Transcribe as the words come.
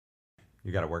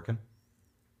You got it working?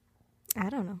 I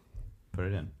don't know. Put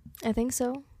it in. I think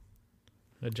so.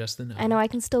 Adjust the note. I know I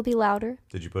can still be louder.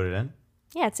 Did you put it in?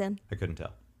 Yeah, it's in. I couldn't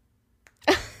tell.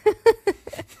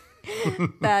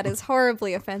 That is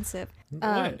horribly offensive.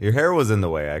 What? Your hair was in the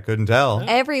way. I couldn't tell.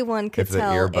 Everyone could If the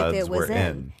tell if earbuds it was were in.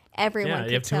 in. Everyone Yeah, could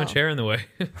you have too tell. much hair in the way.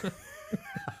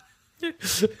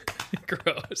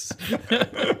 Gross.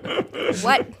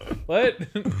 What? What?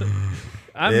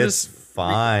 It's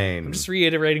fine. I'm just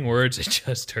reiterating words I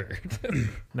just heard.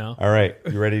 No? All right.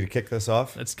 You ready to kick this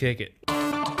off? Let's kick it.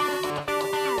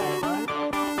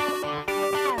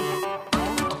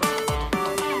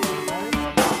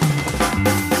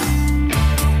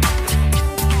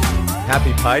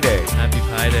 Happy Pi Day. Happy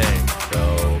Pi Day.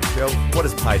 So, Joe, what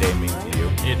does Pi Day mean to you?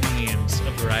 It means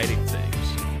a variety of things.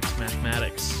 It's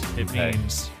mathematics. It Okay.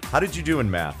 means How did you do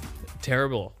in math?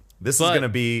 terrible. This But is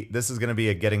gonna be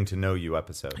a getting to know you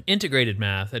episode. integrated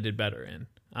math I did better in.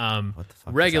 What the fuck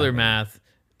does Regular that mean? math,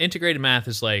 integrated math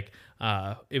is like,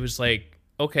 it was like,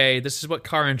 okay, this is what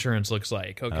car insurance looks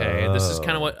like. Okay, this is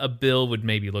kind of what a bill would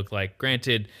maybe look like.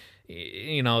 Granted,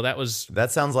 you know, that was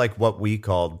That sounds like what we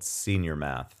called senior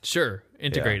math. sure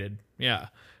integrated. Yeah.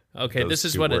 Okay, Those this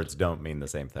is two what words don't mean the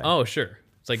same thing. Oh, sure.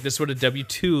 It's like this is what a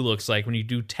W-2 looks like when you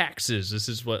do taxes. This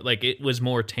is what, like, it was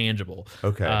more tangible.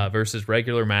 Okay. Versus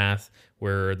regular math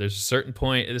where there's a certain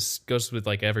point, this goes with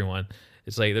like everyone.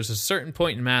 It's like there's a certain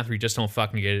point in math where you just don't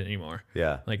fucking get it anymore.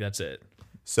 Yeah. Like that's it.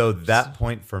 So that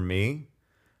point for me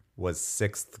was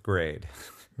 6th grade.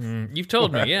 You've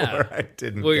told me, yeah. Where I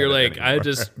didn't. Well, get you're it like, I anymore.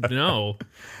 just no.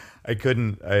 I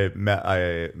couldn't.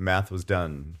 Math was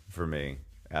done for me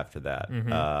after that.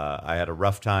 Mm-hmm. I had a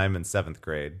rough time in 7th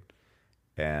grade,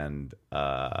 and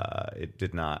it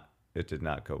did not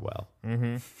go well.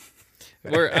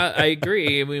 Where I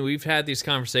agree. I mean, we've had these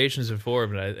conversations before,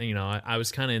 but I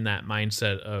was kind of in that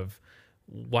mindset of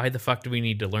why the fuck do we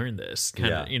need to learn this?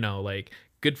 Kind of, Yeah. like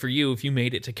good for you if you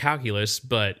made it to calculus,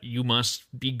 but you must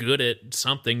be good at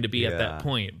something to be at Yeah. that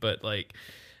point. But like,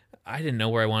 I didn't know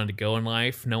where I wanted to go in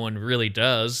life. No one really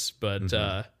does. But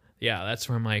yeah, that's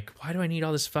where I'm like, why do I need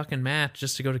all this fucking math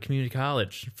just to go to community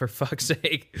college? For fuck's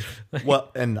sake.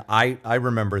 Well, and I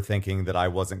remember thinking that I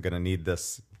wasn't going to need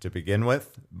this to begin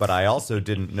with, but I also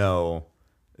didn't know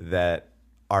that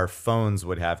our phones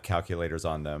would have calculators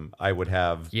on them. I would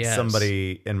have Yes.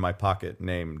 somebody in my pocket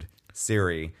named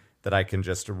Siri that I can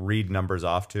just read numbers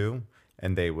off to,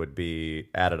 and they would be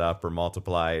added up or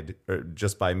multiplied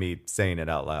just by me saying it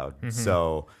out loud. Mm-hmm.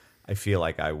 So I feel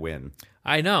like I win.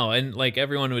 I know, and like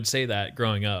everyone would say that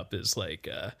growing up is like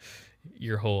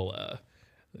your whole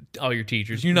all your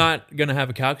teachers, you're not gonna have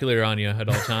a calculator on you at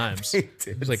all times.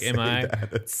 It's like, am I?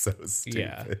 That's so stupid.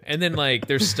 Yeah, and then like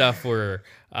there's stuff where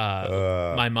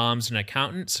my mom's an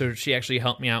accountant, so she actually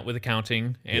helped me out with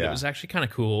accounting, and it Yeah. was actually kind of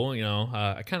cool. You know,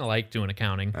 I kind of like doing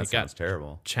accounting. That It got sounds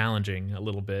terrible. challenging a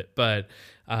little bit, but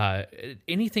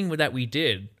anything that we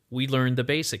did, we learned the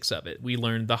basics of it. We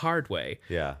learned the hard way.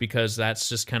 Yeah. Because that's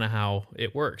just kind of how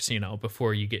it works,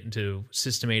 before you get into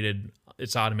systemated,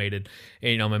 it's automated.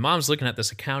 And, my mom's looking at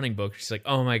this accounting book. She's like,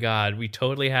 oh my God, we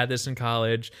totally had this in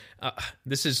college.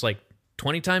 This is like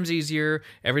 20 times easier.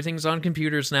 Everything's on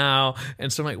computers now.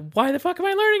 And so I'm like, why the fuck am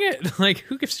I learning it? Like,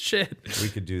 who gives a shit? We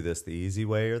could do this the easy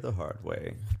way or the hard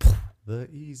way. The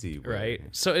easy way. Right.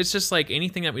 So it's just like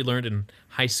anything that we learned in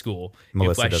high school.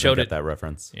 Melissa if I doesn't showed get it, that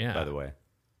reference, Yeah. by the way.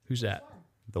 who's that?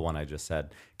 The one I just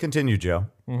said. Continue, Joe.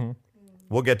 Mm-hmm.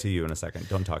 We'll get to you in a second.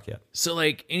 Don't talk yet. So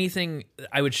like anything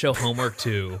I would show homework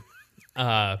to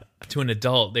an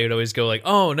adult, they would always go like,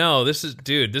 oh no, this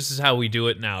is how we do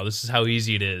it now. This is how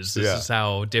easy it is. This Yeah. is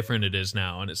how different it is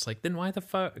now. And it's like, then why the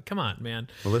fuck? Come on, man.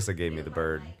 Melissa gave me the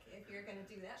bird. If you're gonna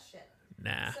do that shit.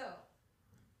 Nah. So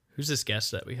Who's this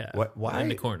guest that we have? What- why? In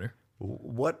the corner.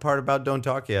 What part about don't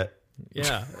talk yet?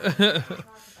 Yeah.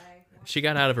 She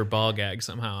got out of her ball gag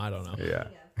somehow. I don't know.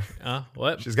 Yeah.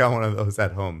 What? She's got one of those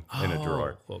at home in a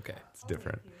drawer. Oh, okay. It's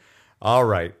different. All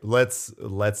right. Let's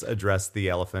address the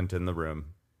elephant in the room.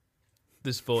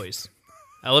 This voice.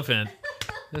 Elephant.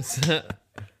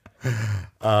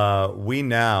 We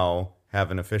now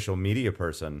have an official media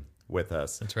person with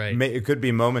us. That's right. It could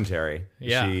be momentary.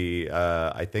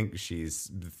 Yeah. I think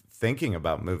she's thinking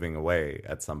about moving away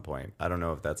at some point. I don't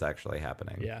know if that's actually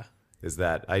happening. Yeah.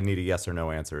 I need a yes or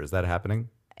no answer. Is that happening?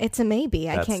 it's a maybe.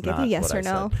 I That's can't give not you yes what or I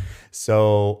no. said.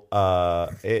 So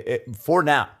for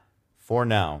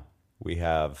now, we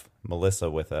have Melissa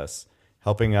with us,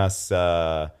 helping us.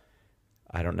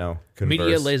 I don't know,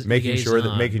 converse, making sure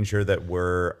that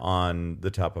we're on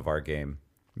the top of our game,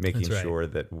 making That's right. sure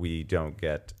that we don't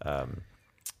get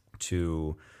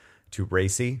too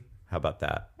racy. How about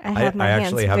that? I have my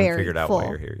actually hands haven't very figured out full. why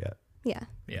you're here yet. Yeah.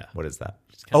 Yeah. What is that?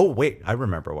 Oh, wait. I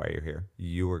remember why you're here.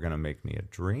 You were going to make me a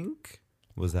drink?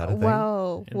 Was that a thing?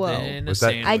 Whoa. And Whoa. then a Was that-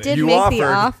 sandwich. I did You make offered. the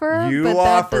offer, You but that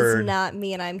does offered. not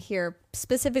mean I'm here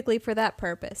specifically for that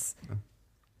purpose.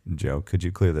 Joe, could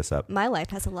you clear this up? My life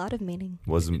has a lot of meaning.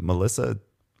 Was Melissa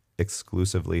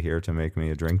exclusively here to make me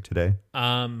a drink today?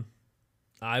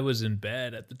 I was in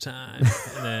bed at the time,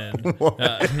 and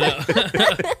then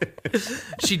no.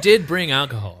 She did bring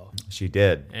alcohol, She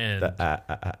did. And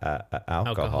alcohol.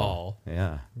 alcohol.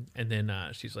 Yeah. and then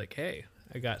she's like, "Hey,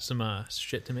 I got some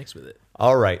shit to mix with it."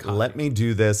 All right. Let me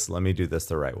do this. Let me do this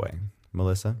the right way.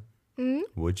 Melissa,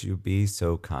 would you be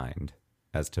so kind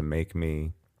as to make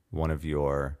me one of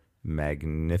your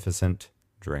magnificent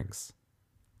drinks?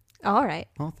 All right.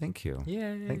 Oh, thank you.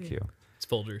 Yeah, Thank you. It's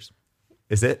Folgers.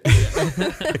 Is it?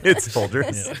 It's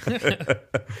Folgers.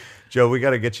 Joe, we got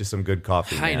to get you some good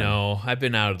coffee. I man. know. I've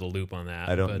been out of the loop on that.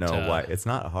 I don't but, know why. It's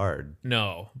not hard.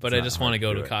 No, but It's I not just want to hard go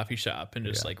to to do a it. coffee shop and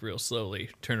just Yeah. like real slowly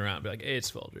turn around and be like, "Hey, it's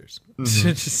Folgers." Mm-hmm.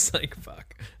 Just like,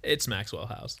 fuck. It's Maxwell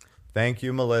House. Thank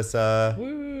you, Melissa.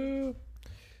 Woo.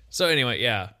 So anyway,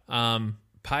 yeah.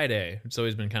 Pi Day. It's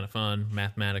always been kind of fun,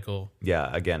 mathematical. Yeah,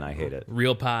 again, I hate it.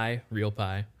 Real pie.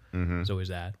 Mm-hmm. It's always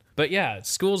that. But yeah,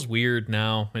 school's weird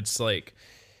now. It's like,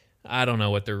 I don't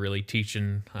know what they're really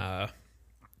teaching. I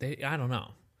don't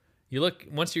know. You look,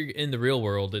 once you're in the real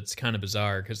world, it's kind of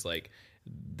bizarre because like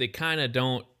they kind of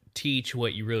don't teach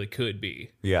what you really could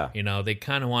be. Yeah. You know, they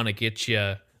kind of want to get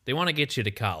you, they want to get you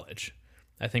to college.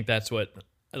 I think that's what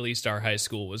at least our high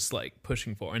school was like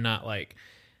pushing for, and not like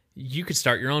you could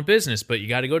start your own business, but you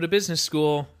got to go to business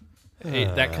school.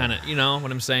 That kind of, you know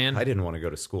what I'm saying? I didn't want to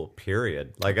go to school,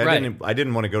 period. Like Right. I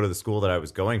didn't want to go to the school that I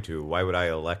was going to. Why would I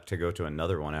elect to go to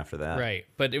another one after that? Right.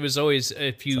 But it was always,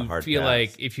 if you hard feel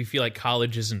pass. like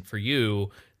college isn't for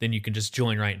you, then you can just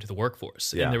join right into the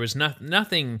workforce. Yeah. And there was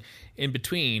nothing in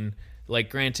between. Like,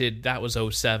 granted, that was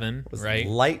 07, right?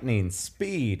 Lightning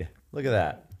speed. Look at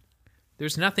that.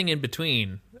 There's nothing in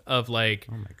between of like,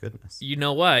 Oh my goodness. you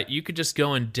know what? You could just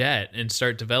go in debt and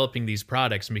start developing these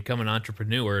products and become an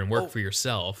entrepreneur and work for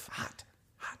yourself. Hot.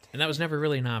 And that was never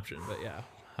really an option. But yeah,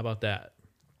 how about that?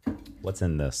 What's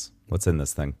in this? What's in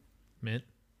this thing? Mint?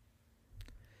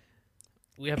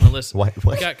 We have Melissa. What?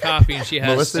 We got coffee and she has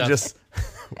Melissa stuff. just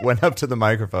went up to the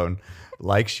microphone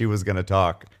like she was going to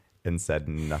talk and said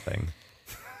nothing.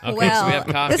 Okay, well, so we have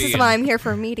coffee. this is and- why I'm here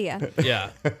for media.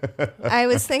 Yeah. I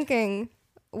was thinking,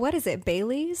 what is it,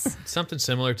 Bailey's? Something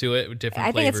similar to it with different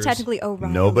I think flavors. it's technically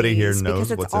O'Reilly's. Nobody here knows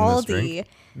because it's what's in this Aldi. drink?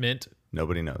 Mint.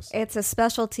 Nobody knows. It's a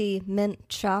specialty mint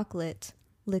chocolate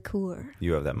liqueur.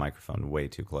 You have that microphone way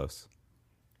too close.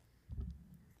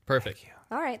 Perfect.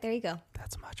 All right, there you go.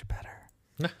 That's much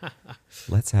better.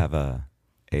 Let's have a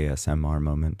ASMR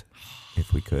moment,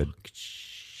 if we could.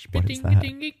 What is that?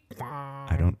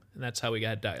 I don't. And that's how we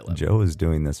got dial-up. Joe is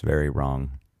doing this very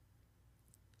wrong.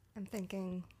 I'm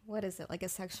thinking, what is it, like a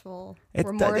sexual, It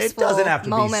remorseful doesn't have to be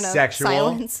moment sexual. of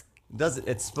silence? Does it?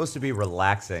 It's supposed to be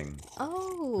relaxing.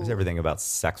 Oh. There's everything about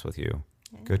sex with you.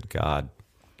 Good God.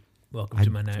 Welcome to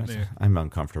my nightmare. I'm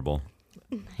uncomfortable.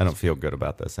 I don't feel good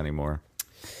about this anymore.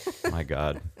 My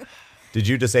God. Did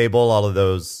you disable all of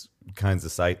those kinds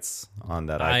of sites on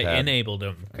that I iPad? enabled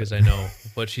him because I know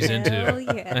what she's Hell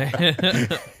into.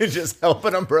 yeah. Just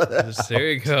helping them, brother.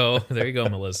 There you go. There you go,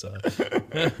 Melissa.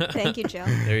 Thank you, Joe.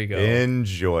 There you go.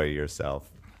 Enjoy yourself.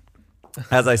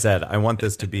 As I said, I want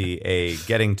this to be a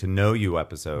getting to know you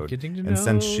episode. Getting to and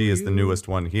since know she is the you. newest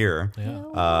one here,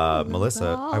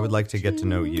 Melissa, I would like to get to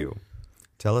know you.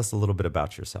 Tell us a little bit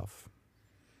about yourself.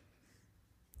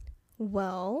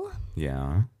 Well,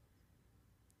 Yeah.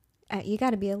 you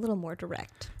got to be a little more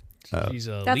direct. She's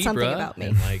a That's something Libra about me.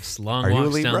 and likes long Are you a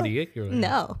walks down Libra? the acre.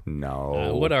 No,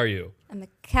 No. What are you? I'm a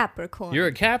Capricorn. You're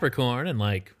a Capricorn and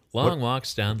like long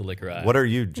walks down the liquor aisle. What are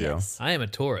you, Joe? Yes. I am a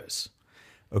Taurus.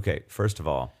 Okay, first of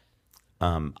all,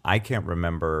 I can't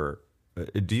remember.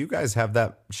 Do you guys have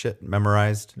that shit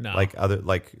memorized? No.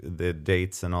 Like the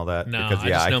dates and all that? No, I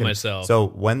just know myself. So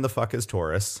when the fuck is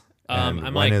Taurus? And I'm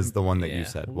when like- is the one that you yeah,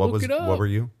 said? look it up. What were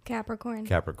you? Capricorn.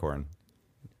 Capricorn.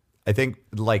 I think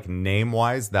like name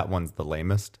wise, that one's the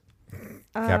lamest.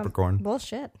 Capricorn,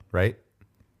 Bullshit. right?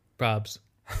 Probs.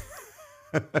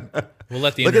 We'll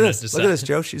let the Look at internet this. decide. Look at this,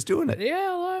 Joe. She's doing it. Yeah,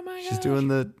 oh my She's gosh. doing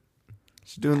the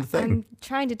thing. I'm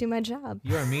trying to do my job.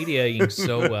 You are mediating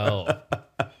so well.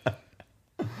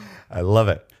 I love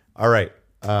it. All right.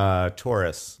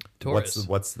 Taurus. Taurus.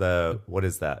 What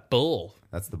is that? Bull.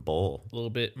 That's the bull. A little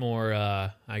bit more,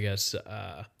 I guess,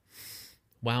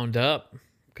 wound up,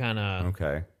 kind of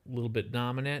Okay. a little bit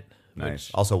dominant. Nice.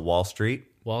 which- Also Wall Street.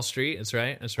 Wall Street. That's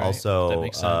right. That's right. Also that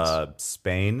makes sense.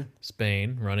 Spain.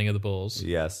 Spain, running of the bulls.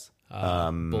 Yes.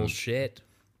 Bullshit.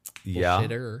 Yeah.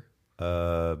 Bullshitter.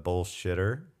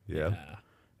 Bullshitter. Yeah.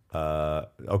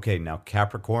 Okay, now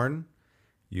Capricorn.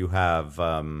 You have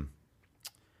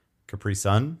Capri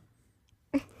Sun.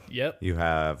 Yep. You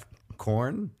have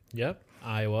corn. Yep.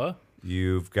 Iowa.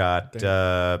 You've got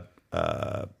I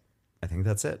think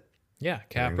that's it. Yeah,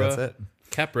 Capra. That's it.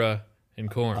 Capra and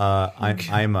corn.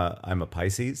 I'm a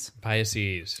Pisces.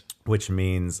 Pisces. Which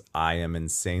means I am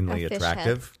insanely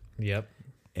attractive. Yep.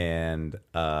 And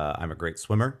I'm a great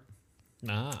swimmer.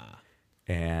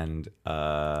 And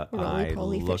I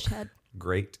look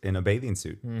great in a bathing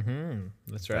suit.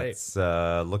 That's right.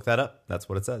 Look that up. That's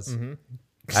what it says.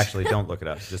 Actually, don't look it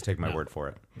up. Just take my word for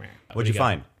it. What'd you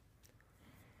find?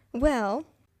 Well,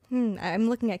 I'm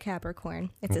looking at Capricorn.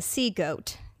 It's a sea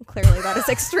goat. Clearly, that is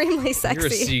extremely sexy. You're a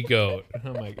sea goat.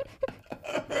 Oh, my God.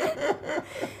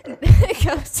 It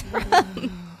goes from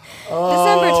December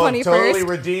 21st totally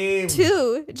redeemed.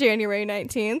 to January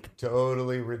 19th.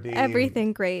 Totally redeemed.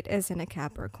 Everything great is in a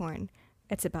Capricorn.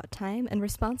 It's about time and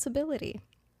responsibility.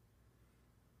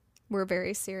 We're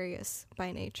very serious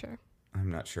by nature.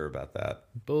 I'm not sure about that.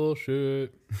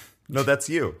 Bullshit. No, that's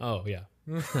you. Oh, yeah.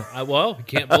 Well, you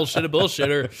can't bullshit a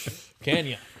bullshitter, can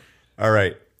you? All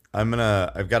right.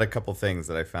 I've got a couple things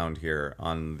that I found here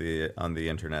on the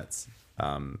internets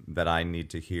that I need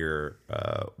to hear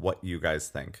what you guys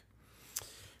think.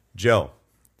 Joe.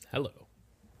 Hello.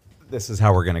 This is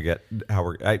how we're gonna get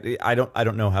I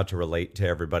don't know how to relate to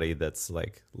everybody that's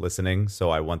like listening,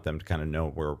 so I want them to kind of know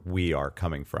where we are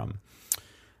coming from.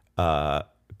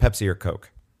 Pepsi or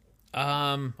Coke?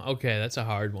 Okay, that's a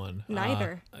hard one.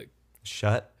 Neither.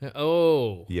 Shut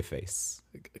your face.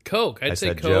 Coke. I'd say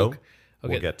said Coke. Joe.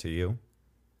 Okay. We'll get to you.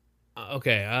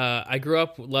 Okay. I grew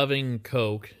up loving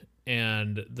Coke,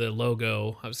 and the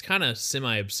logo, I was kind of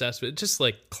semi-obsessed with it, just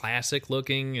like classic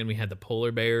looking, and we had the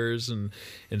polar bears and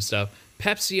stuff.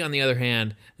 Pepsi, on the other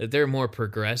hand, they're more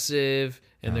progressive,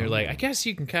 and they're like, I guess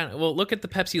you can kind of, well, look at the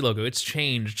Pepsi logo. It's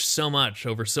changed so much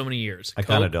over so many years. I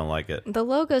kind of don't like it. The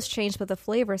logo's changed, but the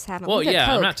flavors haven't. Well, look at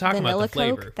Coke. I'm not talking Vanilla about the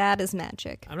flavor. Coke, that is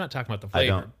magic. I'm not talking about the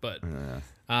flavor, but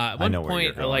at one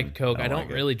point I liked Coke. I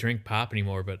don't really drink pop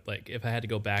anymore, but like if I had to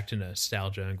go back to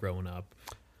nostalgia and growing up,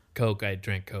 Coke, I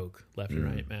drank Coke left and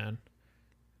right, man.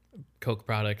 Coke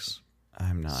products.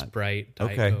 I'm not. Sprite,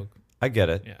 Diet Coke. I get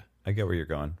it. Yeah. I get where you're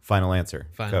going. Final answer.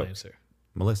 Final answer.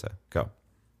 Melissa, go.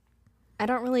 I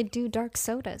don't really do dark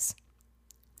sodas.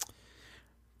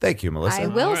 Thank you, Melissa. I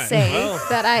will say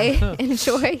that I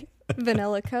enjoy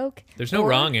vanilla Coke. There's no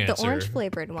wrong answer. The orange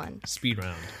flavored one. Speed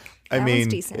round. I mean,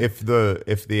 if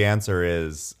the answer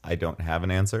is I don't have an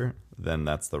answer, then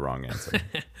that's the wrong answer.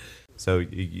 So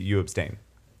you abstain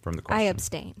from the question. I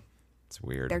abstain. It's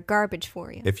weird. They're garbage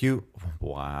for you.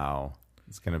 Wow,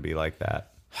 it's gonna be like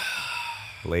that.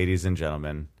 Ladies and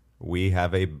gentlemen, we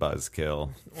have a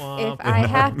buzzkill. If I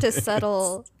have to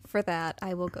settle for that,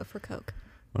 I will go for Coke.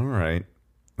 All right.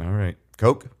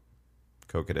 Coke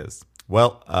it is.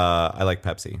 Well, I like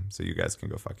Pepsi, so you guys can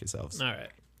go fuck yourselves. All right.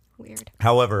 Weird.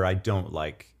 However, I don't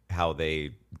like how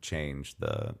they change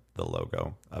the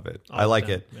logo of it. I like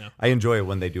it. Yeah. I enjoy it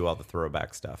when they do all the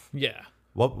throwback stuff. Yeah.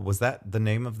 What was that? The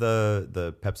name of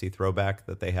the Pepsi throwback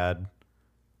that they had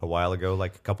a while ago,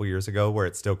 like a couple years ago, where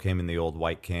it still came in the old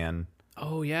white can.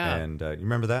 Oh yeah. And you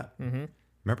remember that? Mm-hmm.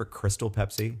 Remember Crystal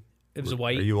Pepsi? It was a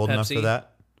white. Are you old Pepsi? enough for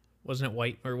that? Wasn't it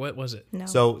white or what was it? No.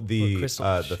 So the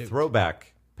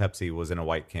throwback Pepsi was in a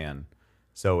white can,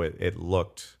 so it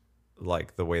looked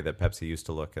like the way that Pepsi used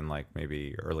to look in like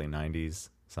maybe early 90s,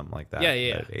 something like that.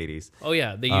 Yeah. 80s. Oh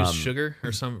yeah, they used sugar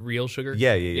or some real sugar.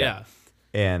 Yeah.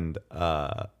 And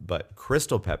but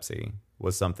Crystal Pepsi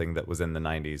was something that was in the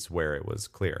 90s where it was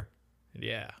clear.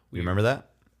 Yeah. You remember that?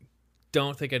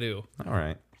 Don't think I do. All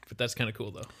right. But that's kind of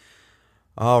cool though.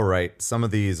 All right. Some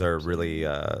of these are really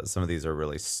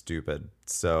stupid,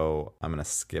 so I'm going to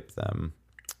skip them.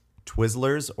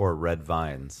 Twizzlers or Red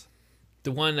Vines?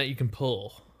 The one that you can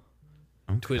pull.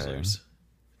 Okay.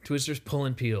 Twizzlers pull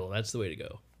and peel. That's the way to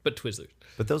go. But Twizzlers.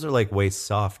 But those are like way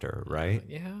softer, right?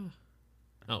 Yeah.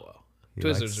 Oh well.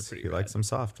 Twizzlers are pretty. You like some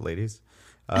soft, ladies.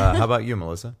 How about you,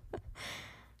 Melissa?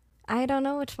 I don't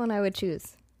know which one I would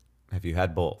choose. Have you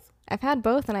had both? I've had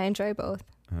both, and I enjoy both.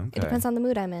 Okay. It depends on the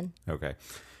mood I'm in. Okay.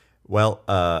 Well,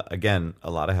 again,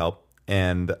 a lot of help.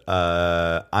 And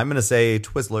I'm going to say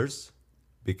Twizzlers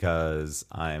because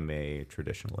I'm a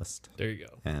traditionalist. There you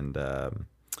go. And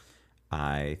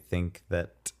I think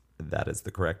that is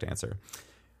the correct answer.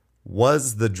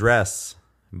 Was the dress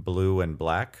blue and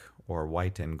black or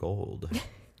white and gold?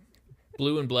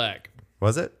 Blue and black.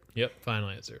 Was it? Yep. Final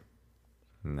answer.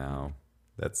 No.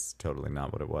 That's totally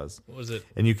not what it was. What was it?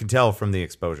 And you can tell from the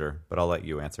exposure, but I'll let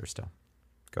you answer still.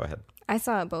 Go ahead. I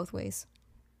saw it both ways.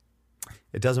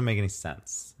 It doesn't make any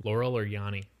sense. Laurel or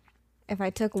Yanni? If I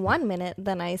took 1 minute,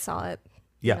 then I saw it.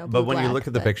 Yeah, but when you look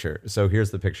at the picture, so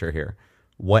here's the picture here.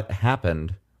 What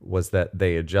happened was that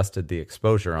they adjusted the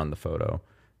exposure on the photo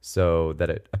so that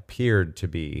it appeared to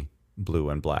be blue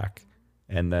and black.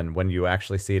 And then when you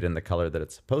actually see it in the color that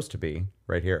it's supposed to be,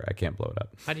 right here, I can't blow it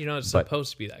up. How do you know it's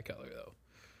supposed to be that color, though?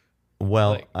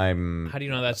 Well, Like, how do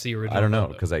you know that's the original? I don't know,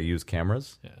 photo? because I use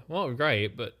cameras. Yeah. Well,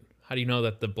 right, but how do you know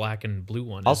that the black and blue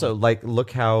one? Also, like,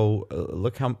 look how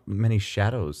many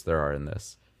shadows there are in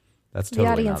this. That's totally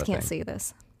the audience not a can't thing. see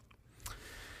this.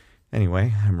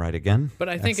 Anyway, I'm right again. But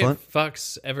I think Excellent. it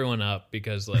fucks everyone up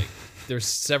because like there's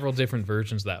several different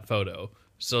versions of that photo.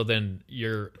 So then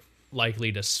you're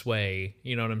likely to sway.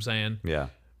 You know what I'm saying? Yeah.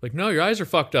 Like, no, your eyes are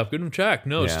fucked up. Get them checked.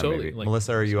 No, it's totally. Maybe. Like,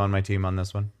 Melissa, are you on my team on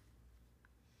this one?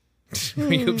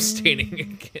 are you abstaining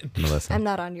again? Melissa, I'm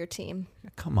not on your team.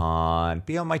 come on,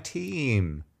 be on my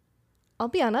team. I'll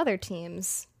be on other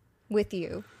teams with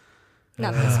you.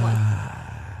 Not this one.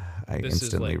 I This is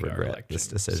instantly like our regret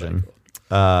this election decision.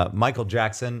 Michael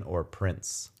Jackson or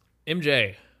Prince?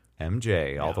 MJ.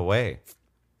 MJ, all the way.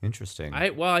 Interesting.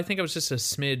 I think I was just a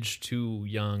smidge too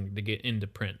young to get into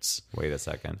Prince. Wait a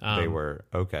second. They were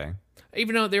okay.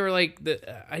 Even though they were like,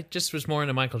 I just was more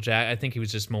into Michael Jackson. I think he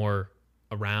was just more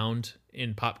around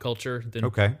in pop culture than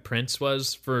Prince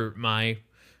was for my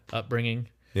upbringing.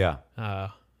 Yeah.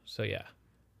 So yeah,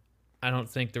 I don't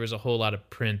think there was a whole lot of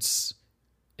Prince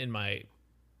in my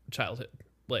childhood.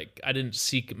 Like I didn't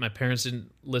seek, my parents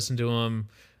didn't listen to him.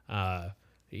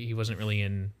 He wasn't really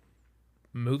in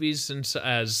movies and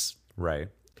as right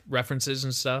references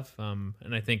and stuff. And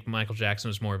I think Michael Jackson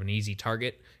was more of an easy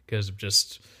target because of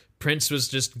just Prince was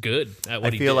just good at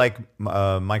what he did. I feel like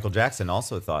Michael Jackson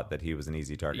also thought that he was an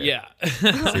easy target. Yeah.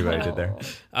 See what I did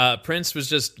there? Prince was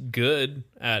just good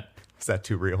at... Is that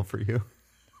too real for you?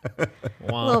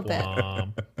 Womp,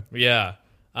 womp. Yeah.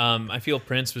 I feel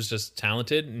Prince was just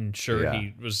talented and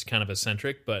he was kind of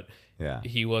eccentric, but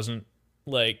he wasn't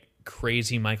like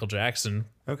crazy Michael Jackson.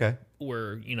 Okay.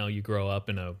 Where, you grow up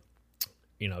in a,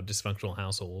 dysfunctional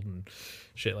household and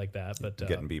shit like that. But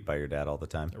getting beat by your dad all the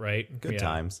time. Right. Good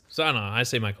times. So I don't know. I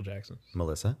say Michael Jackson.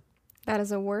 Melissa? That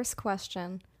is a worse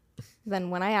question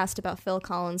than when I asked about Phil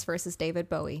Collins versus David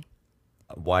Bowie.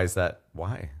 Why is that?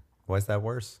 Why is that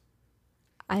worse?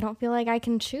 I don't feel like I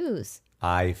can choose.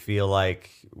 I feel like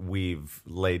we've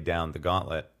laid down the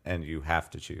gauntlet and you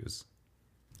have to choose.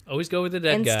 Always go with the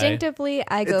dead guy. Instinctively,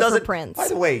 I go for Prince. By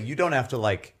the way, you don't have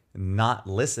to not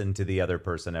listen to the other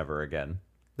person ever again.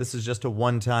 This is just a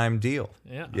one-time deal.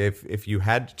 Yeah. If you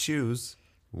had to choose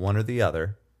one or the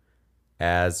other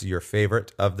as your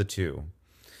favorite of the two,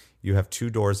 you have two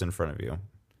doors in front of you.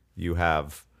 You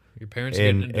have your parents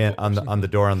on the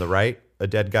door on the right, a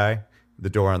dead guy. The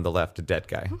door on the left, a dead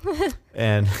guy.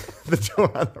 And the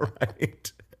door on the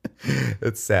right,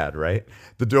 it's sad, right?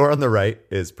 The door on the right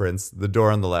is Prince. The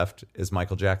door on the left is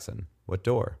Michael Jackson. What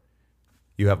door?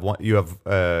 You have one. You have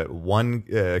one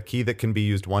key that can be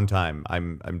used one time.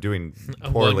 I'm doing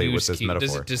poorly with this metaphor.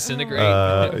 Does it disintegrate?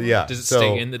 Yeah. Does it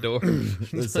stay in the door?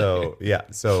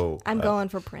 So I'm going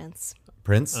for Prince.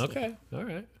 Prince. Okay. All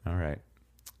right.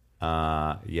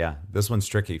 Yeah. This one's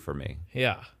tricky for me.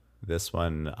 Yeah. This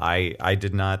one, I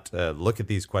did not look at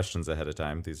these questions ahead of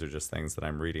time. These are just things that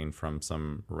I'm reading from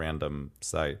some random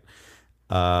site.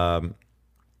 I,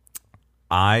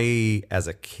 as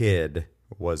a kid,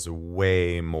 was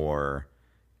way more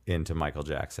into Michael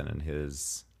Jackson and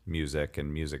his music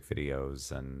and music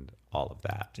videos and all of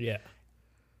that. Yeah.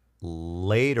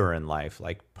 Later in life,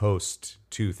 like post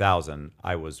 2000,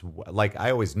 I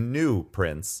always knew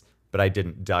Prince, but I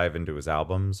didn't dive into his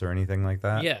albums or anything like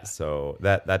that. Yeah. So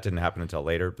that didn't happen until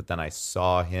later. But then I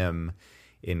saw him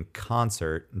in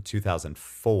concert in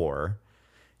 2004,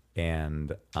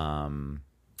 and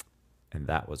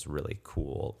that was really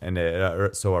cool.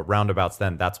 And so at roundabouts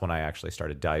then, that's when I actually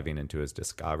started diving into his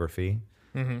discography.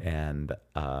 Mm-hmm. And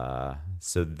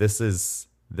so this is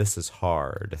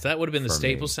hard. So that would have been the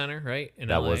Staples Center, right? In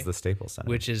that LA, was the Staples Center,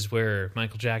 which is where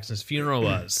Michael Jackson's funeral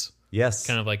was. Yes.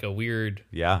 Kind of like a weird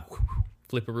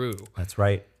flipperoo. That's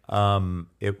right.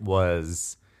 It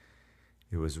was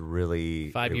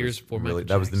really 5 years before really, Michael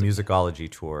that was the Jackson. Musicology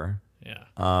tour. Yeah.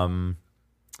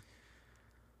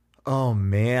 Oh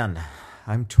man,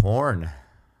 I'm torn.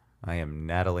 I am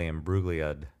Natalie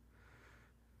Imbruglia.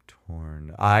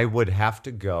 Torn. I would have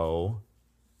to go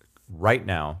right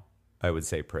now. I would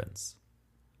say Prince,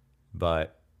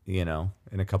 but in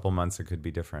a couple months it could be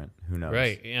different. Who knows?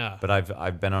 Right. Yeah. But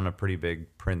I've been on a pretty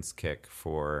big Prince kick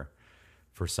for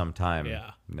for some time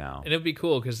now. And it'd be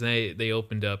cool because they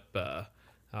opened up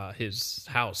his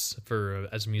house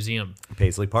as a museum,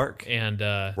 Paisley Park, and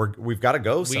we've got to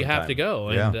go sometime. We have to go.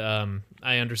 And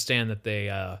I understand that they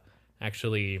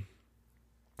actually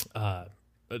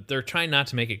they're trying not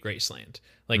to make it Graceland,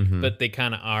 but they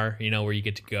kind of are, where you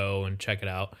get to go and check it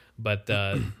out. But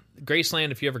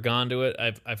Graceland, if you ever gone to it,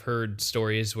 I've heard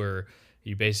stories where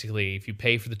you basically, if you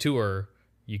pay for the tour,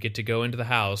 you get to go into the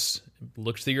house,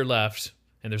 look to your left,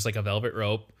 and there's like a velvet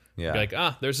rope. Yeah. You're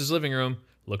like, there's his living room.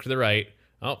 Look to the right.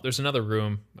 Oh, there's another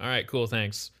room. All right, cool,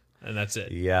 thanks. And that's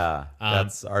it. Yeah,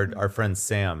 that's our friend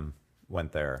Sam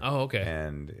went there. Oh, okay.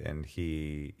 And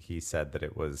he said that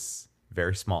it was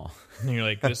very small. And you're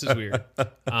like, this is weird.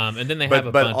 And then they have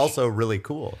a bunch. But also really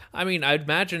cool. I mean, I'd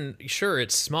imagine, sure,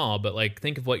 it's small, but like,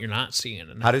 think of what you're not seeing.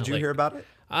 And how did you hear about it?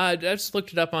 I just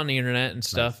looked it up on the internet and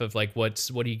stuff. Nice. Of like, what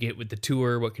do you get with the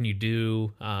tour? What can you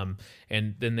do?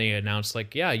 And then they announced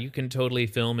like, yeah, you can totally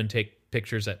film and take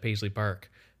pictures at Paisley Park.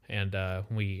 And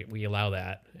we allow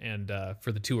that, and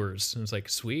for the tours, and it's like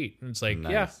sweet. And it's like,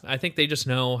 nice. Yeah, I think they just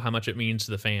know how much it means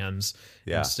to the fans,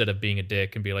 instead of being a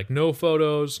dick and be like, no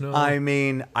photos, no. I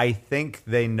mean, I think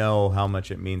they know how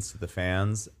much it means to the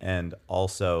fans, and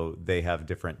also they have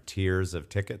different tiers of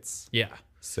tickets. Yeah,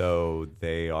 so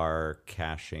they are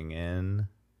cashing in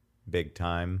big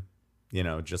time,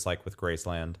 just like with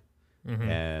Graceland.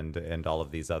 Mm-hmm. and all of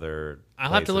these other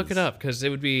I'll have to look it up because it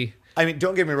would be, I mean,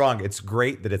 don't get me wrong, it's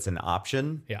great that it's an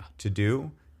option to do,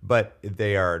 but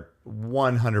they are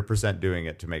 100% doing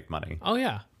it to make money. Oh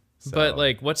yeah. So, but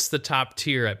like, what's the top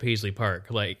tier at Paisley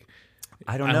Park? Like,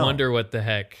 I don't know. I wonder what the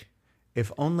heck.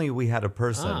 If only we had a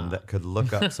person that could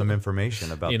look up some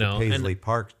information about the Paisley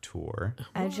Park tour.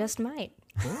 I just might.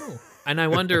 Oh. And I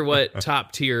wonder what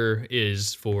top tier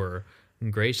is for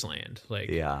Graceland,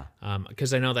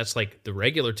 because I know that's like the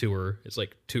regular tour is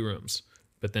like 2 rooms,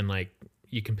 but then like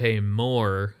you can pay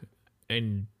more,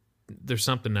 and there's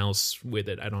something else with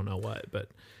it. I don't know what,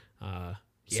 but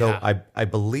So I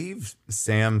believe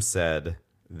Sam said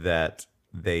that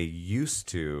they used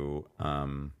to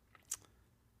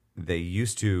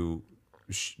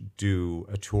do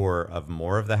a tour of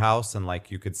more of the house, and like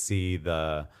you could see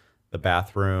the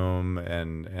bathroom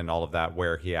and all of that,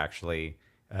 where he actually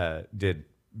did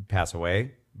pass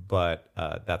away, but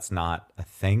that's not a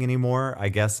thing anymore. I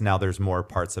guess now there's more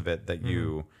parts of it that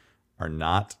you are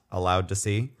not allowed to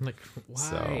see. Like, why?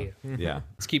 So, yeah.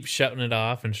 Let's keep shutting it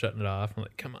off. I'm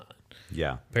like, come on.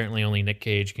 Yeah. Apparently only Nick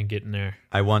Cage can get in there.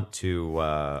 I want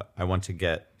to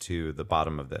get to the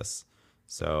bottom of this.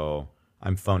 So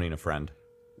I'm phoning a friend.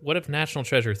 What if National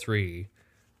Treasure 3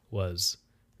 was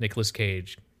Nicolas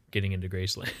Cage getting into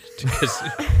Graceland because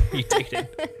he dated?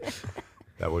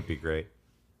 That would be great.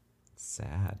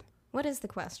 Sad. What is the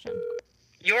question?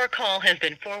 Your call has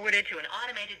been forwarded to an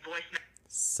automated voice.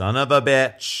 Son of a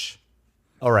bitch.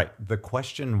 All right. The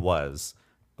question was,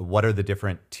 what are the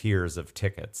different tiers of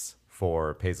tickets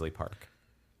for Paisley Park?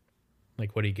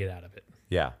 Like, what do you get out of it?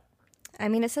 Yeah. I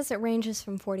mean, it says it ranges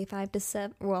from $45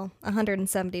 to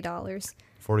 $170.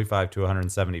 $45 to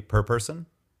 $170 per person?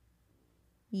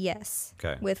 Yes.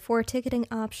 Okay. With 4 ticketing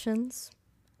options.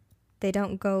 They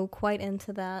don't go quite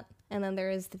into that. And then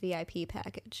there is the VIP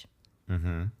package.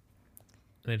 Mm-hmm.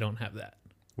 They don't have that.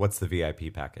 What's the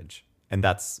VIP package? And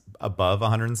that's above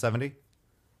 170?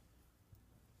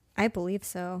 I believe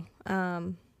so.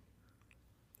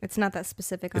 It's not that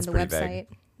specific on the website. Vague.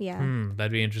 Yeah.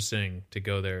 That'd be interesting to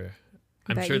go there.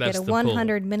 I'm but sure you that's get a the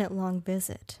 100-minute long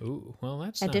visit. Ooh, well,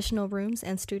 that's additional rooms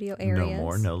and studio areas. No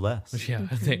more, no less. Yeah.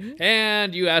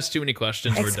 And you asked too many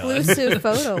questions. We're done. Exclusive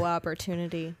photo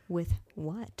opportunity with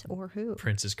what or who?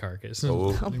 Prince's carcass.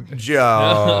 Oh,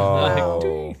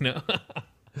 Joe. No.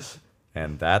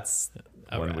 And that's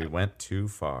when we went too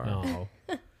far. Oh.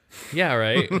 Yeah,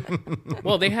 right.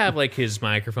 Well, they have like his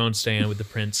microphone stand with the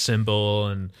Prince symbol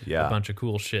and a bunch of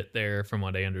cool shit there, from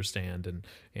what I understand,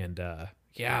 and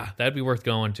yeah, that'd be worth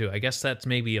going to. I guess that's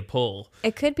maybe a pull.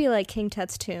 It could be like King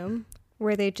Tut's tomb,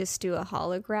 where they just do a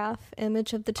holograph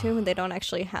image of the tomb and they don't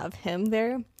actually have him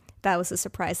there. That was a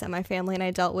surprise that my family and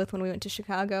I dealt with when we went to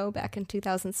Chicago back in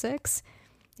 2006.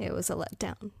 It was a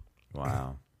letdown.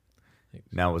 Wow.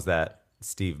 Now, was that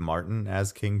Steve Martin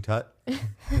as King Tut?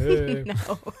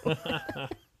 No.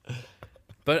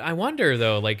 But I wonder,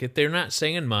 though, like, if they're not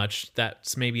saying much,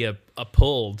 that's maybe a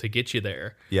pull to get you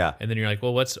there. Yeah. And then you're like,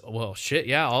 well, shit,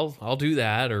 yeah, I'll do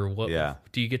that. Or what? Yeah.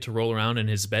 Do you get to roll around in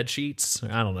his bed sheets?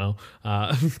 I don't know.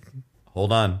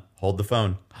 Hold on. Hold the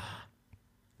phone.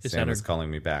 Sam is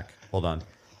calling me back. Hold on.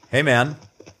 Hey, man.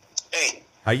 Hey.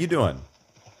 How you doing?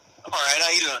 I'm all right.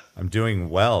 How you doing? I'm doing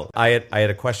well. I had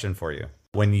a question for you.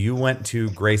 When you went to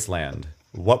Graceland,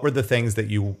 what were the things that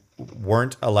you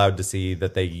weren't allowed to see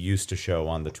that they used to show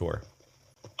on the tour?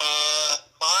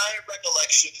 My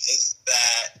recollection is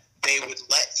that they would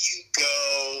let you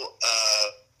go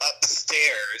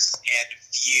upstairs and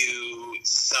view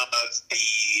some of the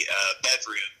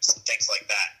bedrooms and things like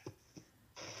that.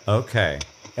 Okay.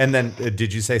 And then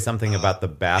did you say something about the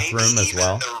bathroom as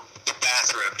well? The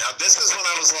bathroom. Now, this is when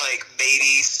I was like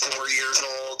maybe 4 years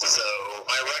old, so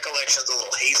my recollection's a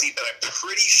little hazy, but I'm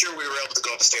pretty sure we were able to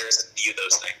go upstairs and view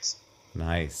those things.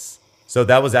 Nice. So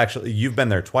that was actually, you've been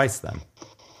there twice then?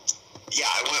 Yeah,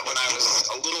 I went when I was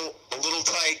a little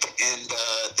tyke, and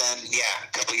then, yeah,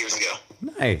 a couple years ago.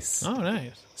 Nice. Oh,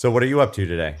 nice. So what are you up to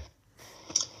today?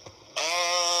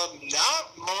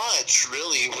 Not much,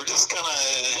 really. We're just kind of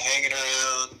hanging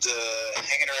around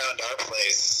our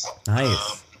place.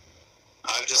 Nice.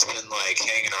 I've just been like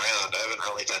hanging around. I haven't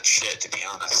really done shit, to be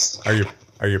honest.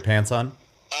 Are your pants on?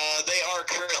 They are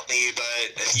currently,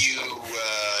 but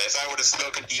if I would have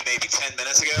spoken to you maybe 10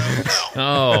 minutes ago, no.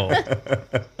 Oh.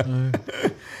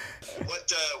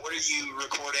 What are you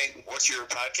recording? What's your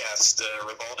podcast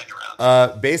revolving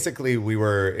around? Basically,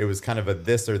 it was kind of a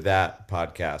this or that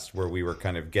podcast where we were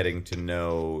kind of getting to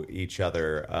know each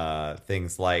other.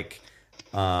 Things like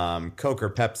Coke or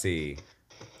Pepsi.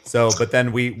 So, but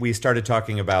then we started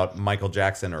talking about Michael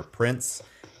Jackson or Prince,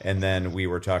 and then we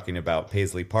were talking about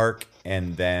Paisley Park,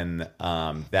 and then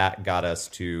that got us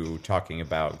to talking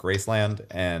about Graceland,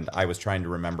 and I was trying to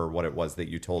remember what it was that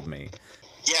you told me.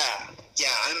 Yeah,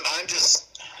 I'm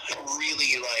just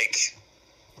really like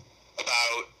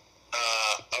about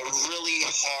a really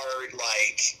hard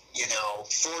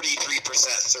 43%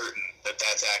 certain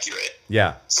that's accurate.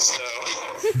 Yeah. So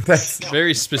that's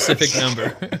very specific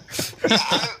number. Yeah,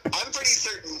 I'm pretty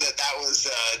certain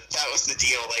that was the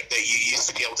deal. Like that you used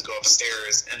to be able to go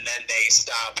upstairs, and then they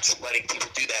stopped letting people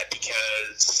do that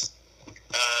because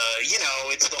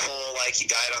it's the whole like he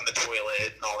died on the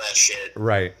toilet and all that shit.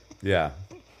 Right. Yeah.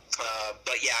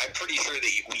 But yeah, I'm pretty sure that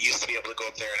we used to be able to go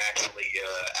up there and actually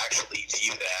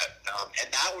view that. And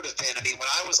that would have been, I mean, when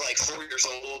I was like 4 years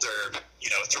old or,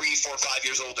 3, 4, 5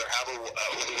 years old or however old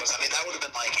it was, I mean, that would have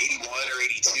been like 81 or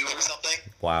 82 or something.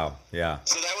 Wow. Yeah.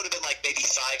 So that would have been like maybe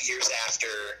 5 years after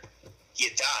he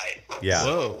had died. Yeah.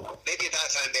 Whoa. Maybe at that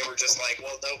time they were just like,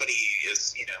 well, nobody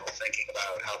is, thinking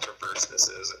about how perverse this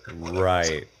is.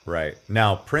 Right.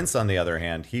 Now, Prince, on the other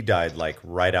hand, he died like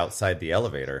right outside the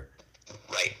elevator.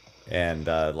 Right. And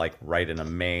like right in a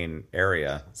main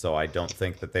area. So I don't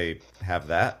think that they have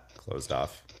that closed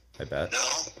off, I bet. No.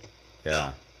 Yeah.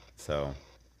 No. So,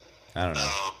 I don't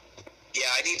know. Yeah,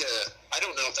 I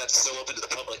don't know if that's still open to the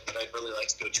public, but I'd really like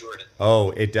to go tour it.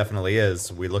 Oh, it definitely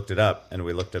is. We looked it up, and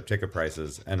we looked up ticket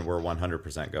prices, and we're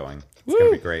 100% going. It's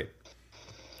going to be great.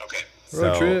 Okay.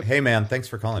 Road trip. Hey, man, thanks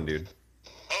for calling, dude.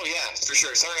 Oh, yeah, for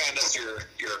sure. Sorry I missed your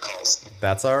calls.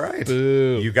 That's all right.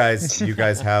 Boo. You guys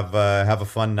have a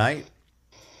fun night.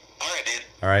 All right, man.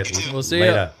 All right. We'll see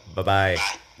later. Bye-bye. Bye.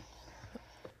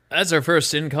 That's our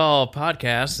first in-call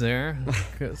podcast there.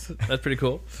 That's pretty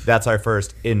cool. That's our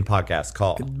first in-podcast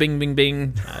call. Bing, bing,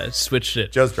 bing. Switched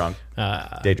it. Joe's drunk.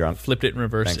 Day drunk. Flipped it and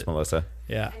reversed Thanks, it. Melissa.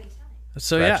 Yeah.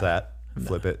 So, Scratch that.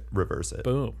 Flip it. Reverse it.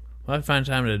 Boom. Well, I'd find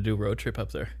time to do a road trip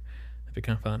up there. That'd be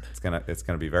kind of fun. It's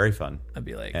gonna be very fun. I'd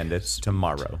be like... And it's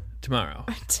tomorrow. Tomorrow.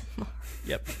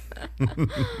 Yep.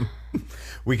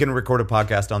 We can record a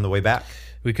podcast on the way back.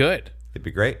 We could. It'd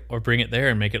be great. Or bring it there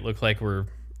and make it look like we're,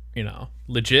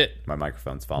 legit. My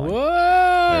microphone's falling.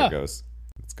 Whoa! There it goes.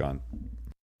 It's gone.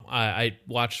 I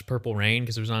watched Purple Rain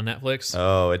because it was on Netflix.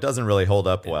 Oh, it doesn't really hold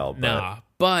up well. But Nah,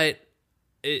 but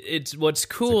it's what's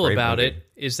cool about movie. it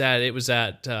is that it was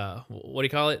at, what do you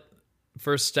call it?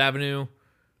 First Avenue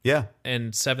yeah.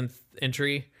 and 7th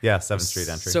Entry. Yeah, 7th Street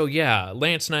entry. So yeah,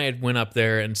 Lance and I had went up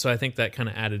there, and so I think that kind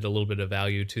of added a little bit of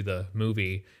value to the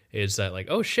movie. Is that like,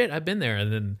 oh shit, I've been there,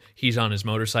 and then he's on his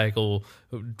motorcycle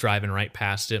driving right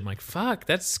past it. I'm like, fuck,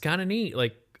 that's kind of neat.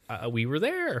 Like we were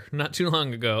there not too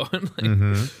long ago.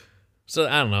 So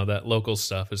I don't know, that local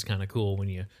stuff is kind of cool when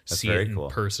you see it in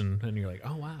person, and you're like,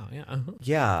 oh wow, yeah.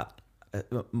 Yeah,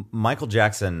 Michael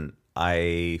Jackson.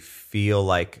 I feel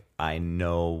like I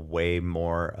know way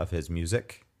more of his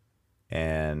music.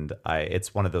 And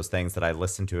it's one of those things that I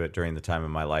listen to it during the time of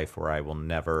my life where I will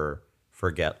never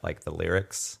forget like the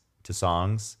lyrics to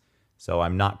songs. So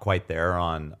I'm not quite there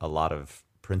on a lot of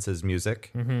Prince's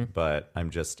music, but I'm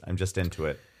just into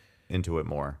it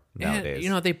more nowadays.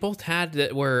 And, they both had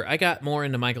that where I got more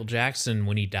into Michael Jackson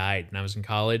when he died and I was in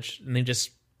college, and they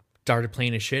just started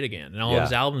playing his shit again, and all of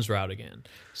his albums were out again.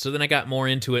 So then I got more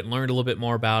into it and learned a little bit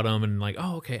more about him, and like,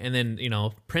 oh, okay. And then,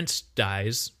 Prince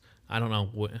dies. I don't know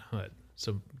what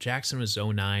So Jackson was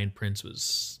 09, Prince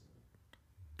was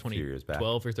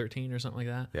 12 or 13 or something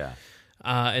like that. Yeah.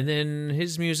 And then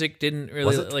his music didn't really...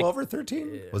 Was it 12 or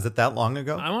 13? Was it that long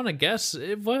ago? I want to guess.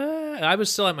 I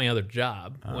was still at my other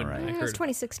job when right. I It heard... was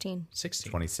 2016. 16.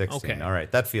 2016. Okay. All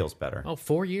right. That feels better. Oh,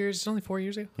 4 years? It's only 4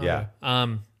 years ago? Yeah.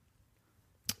 Okay.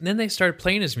 Then they started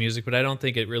playing his music, but I don't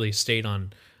think it really stayed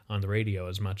on the radio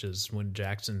as much as when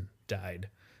Jackson died.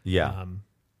 Yeah.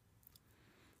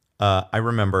 I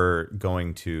remember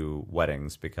going to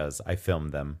weddings because I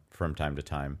filmed them from time to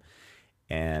time.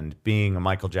 And being a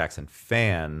Michael Jackson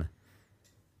fan,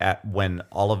 when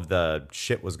all of the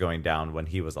shit was going down when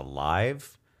he was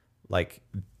alive, like,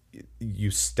 you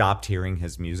stopped hearing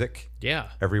his music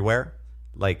everywhere.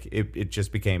 Like, it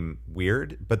just became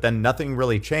weird. But then nothing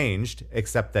really changed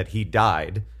except that he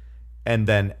died. And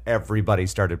then everybody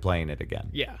started playing it again.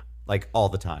 Yeah. Like, all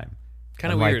the time.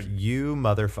 Kind of weird. Like, you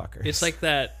motherfuckers. It's like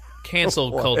that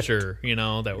cancel culture,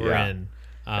 that we're in.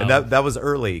 And that was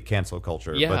early cancel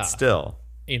culture, but still.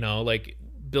 Like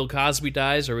Bill Cosby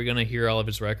dies, are we going to hear all of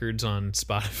his records on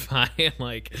Spotify? And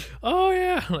like, oh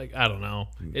yeah, like, I don't know.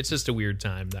 It's just a weird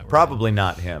time that we're probably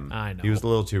not him. I know. He was a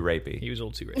little too rapey. He was a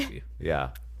little too rapey.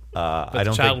 Yeah. But I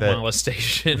don't child think that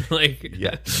molestation, like,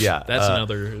 yeah. That's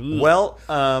another. Well,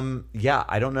 yeah,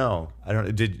 I don't know.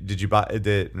 Did you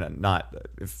buy? Not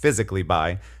physically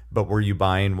buy, but were you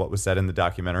buying what was said in the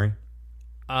documentary?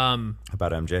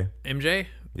 About MJ. MJ.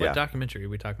 What documentary are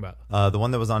we talking about? The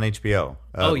one that was on HBO.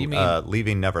 You mean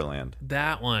Leaving Neverland?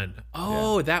 That one.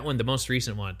 Oh, that one, the most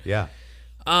recent one. Yeah.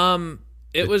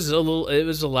 It was a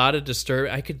lot of disturb.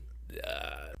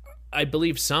 I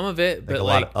believe some of it, but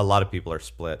a lot of people are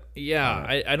split.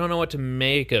 Yeah, I don't know what to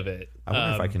make of it. I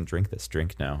wonder if I can drink this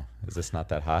drink now. Is this not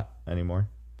that hot anymore?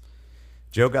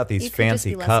 Joe got these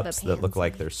fancy cups that look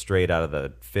like they're straight out of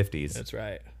the 50s. That's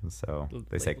right. So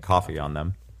they say coffee on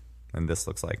them, and this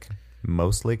looks like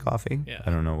mostly coffee. Yeah. I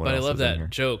don't know what but else I love is in that here.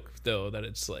 joke though, that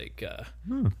it's like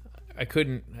I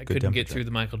couldn't get through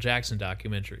the Michael Jackson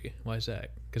documentary. Why is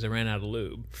that? Because I ran out of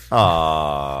lube.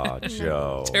 Aw,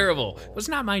 Joe. Terrible. It was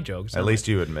not my joke. At least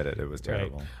you admit it. It was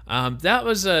terrible. Right. That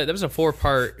was a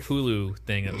 4-part Hulu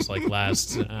thing that was like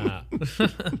last.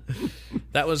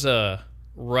 That was a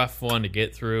rough one to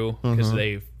get through because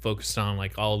they focused on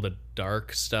like all the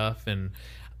dark stuff, and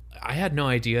I had no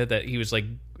idea that he was like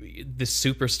this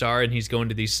superstar and he's going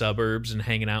to these suburbs and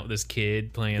hanging out with this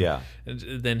kid playing. Yeah.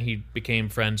 And then he became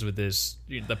friends with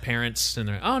the parents, and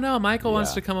they're, oh no, Michael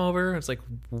wants to come over. It's like,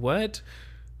 what?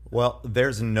 Well,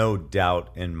 there's no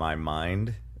doubt in my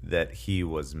mind that he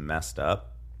was messed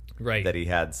up. Right. That he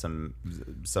had some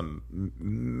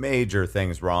major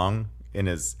things wrong in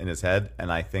his head,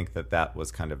 and I think that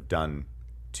was kind of done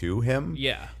to him.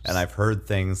 Yeah. And I've heard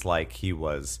things like he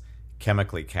was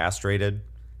chemically castrated.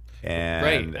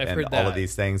 And heard all that. of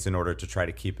these things in order to try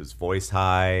to keep his voice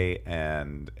high,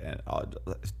 and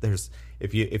there's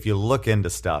if you look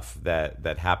into stuff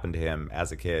that happened to him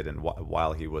as a kid and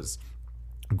while he was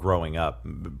growing up,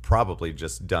 probably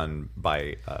just done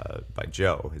by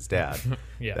Joe, his dad.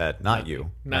 Yeah, not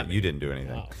you me. didn't do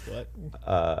anything. Oh,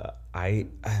 what? I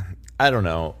don't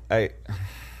know. I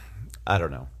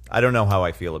don't know. I don't know how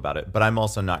I feel about it, but I'm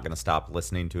also not going to stop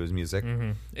listening to his music.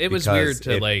 Mm-hmm. It was weird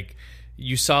to like.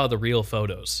 You saw the real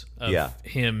photos of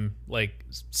him like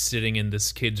sitting in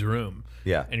this kid's room.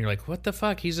 Yeah. And you're like, what the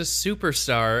fuck? He's a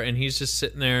superstar and he's just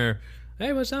sitting there,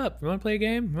 hey, what's up? You want to play a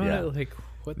game? Like,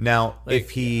 what? Now, if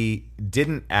he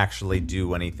didn't actually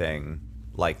do anything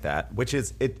like that, which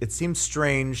is, it seems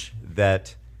strange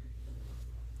that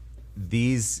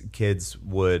these kids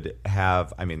would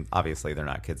have, I mean, obviously they're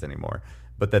not kids anymore,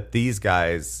 but that these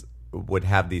guys would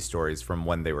have these stories from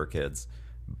when they were kids.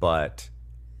 But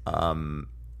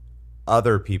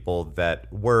other people that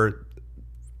were,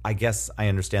 I guess I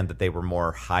understand that they were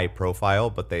more high profile,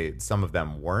 but some of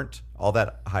them weren't all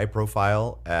that high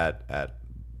profile at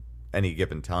any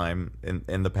given time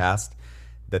in the past,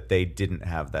 that they didn't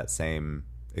have that same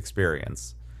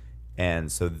experience.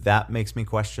 And so that makes me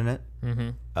question it. Mm-hmm.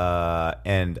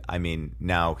 And I mean,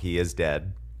 now he is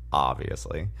dead,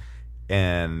 obviously.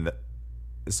 And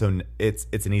so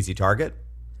it's an easy target.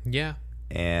 Yeah.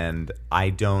 And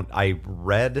I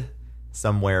read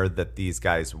somewhere that these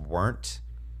guys weren't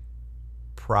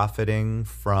profiting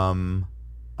from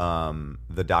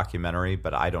the documentary,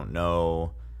 but I don't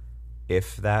know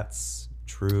if that's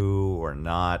true or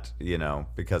not,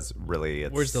 because really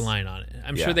it's... Where's the line on it?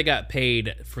 I'm sure they got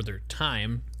paid for their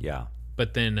time. Yeah.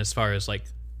 But then as far as like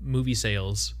movie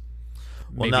sales...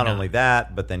 Well, not only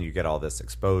that, but then you get all this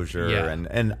exposure. Yeah.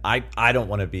 And I don't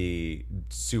want to be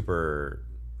super...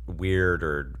 weird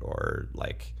or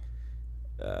like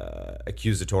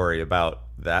accusatory about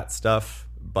that stuff,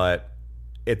 but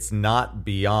it's not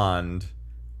beyond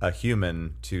a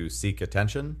human to seek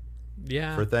attention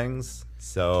for things.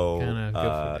 So,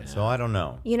 so I don't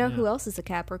know. You know who else is a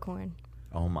Capricorn?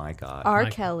 Oh my God. R.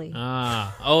 Kelly.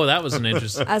 That was an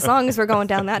interesting. As long as we're going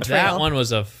down that trail. That one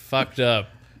was a fucked up.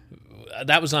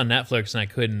 That was on Netflix, and I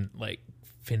couldn't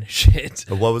finish it.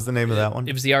 But what was the name of that one?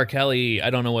 It was the R. Kelly. I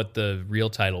don't know what the real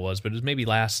title was, but it was maybe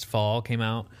last fall came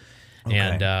out. Okay.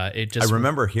 And it just. I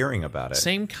remember hearing about it.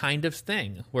 Same kind of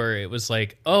thing where it was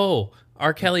like, oh,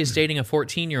 R. Kelly's dating a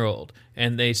 14-year-old,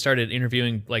 and they started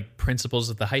interviewing principals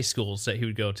at the high schools that he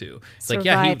would go to. It's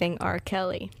Surviving R.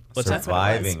 Kelly. What's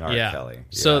Surviving R. Kelly.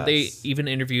 Yes. So they even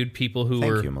interviewed people who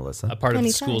were Melissa. A part of the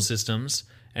school systems,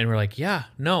 and we're like,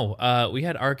 we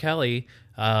had R. Kelly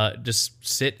just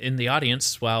sit in the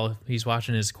audience while he's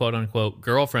watching his quote-unquote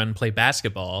girlfriend play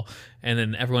basketball, and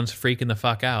then everyone's freaking the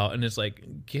fuck out, and it's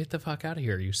like, get the fuck out of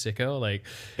here, you sicko.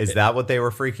 Is that what they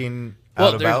were freaking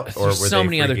out about? Or were so they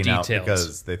many freaking other out details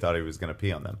because they thought he was going to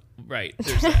pee on them? Right.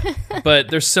 There's that. But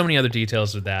there's so many other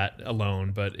details of that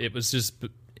alone, but it was just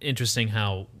interesting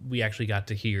how we actually got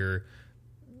to hear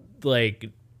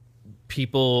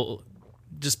people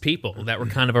that were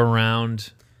kind of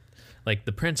around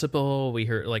the principal. We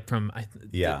heard from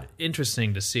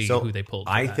interesting to see who they pulled.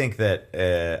 I think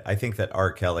that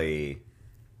R. Kelly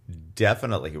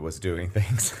definitely was doing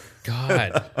things.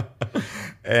 God.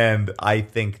 And I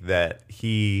think that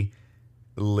he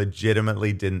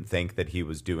legitimately didn't think that he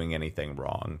was doing anything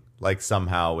wrong.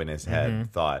 Somehow in his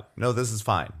head thought, no, this is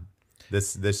fine.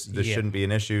 This shouldn't be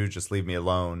an issue. Just leave me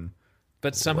alone.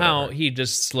 But somehow he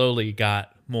just slowly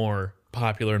got more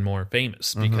popular and more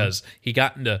famous because he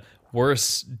got into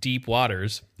worse deep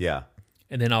waters. Yeah.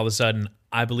 And then all of a sudden,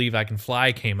 I Believe I Can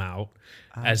Fly came out.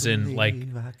 I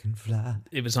can fly.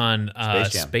 It was on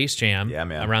Space Jam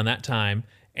around that time.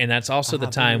 And that's also the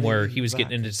time where he was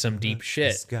getting into some deep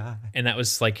shit. And that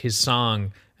was his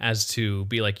song as to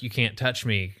be you can't touch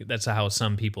me. That's how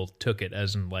some people took it,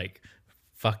 as in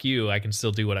fuck you, I can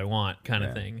still do what I want kind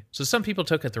of thing. So some people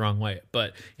took it the wrong way,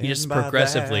 but he just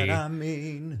progressively. That I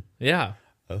mean, yeah.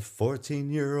 A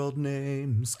 14-year-old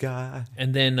named Sky.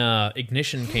 And then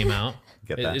Ignition came out.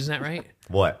 Get that. Isn't that right?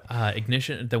 What?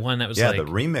 Ignition, the one that was the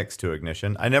remix to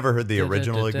Ignition. I never heard the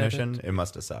original Ignition. It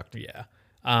must have sucked. Yeah.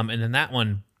 And then that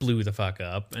one blew the fuck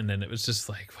up, and then it was just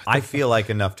I feel like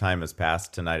enough time has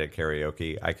passed tonight at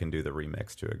karaoke. I can do the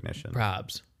remix to Ignition.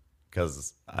 Probs.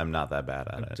 Because I'm not that bad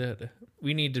at it.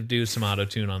 We need to do some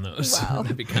auto-tune on those. Wow.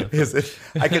 That'd be kind of fun.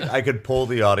 I could poll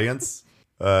the audience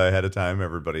ahead of time,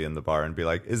 everybody in the bar, and be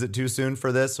like, is it too soon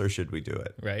for this, or should we do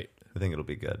it? Right. I think it'll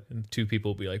be good. And two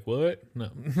people will be like, what? No.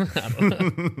 I don't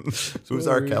know. Who's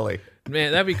R. Kelly?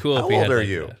 Man, that'd be cool How if we old had are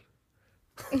you?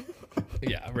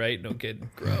 Yeah, right? No kidding.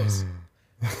 Gross.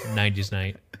 90s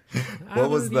night. What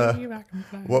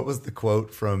was the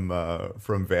quote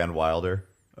from Van Wilder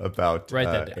about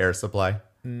Air Supply?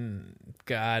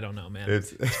 God, I don't know, man.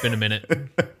 It's been a minute.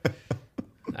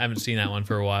 I haven't seen that one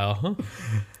for a while.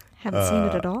 Haven't seen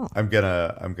it at all. I'm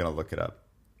gonna look it up.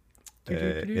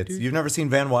 You've never seen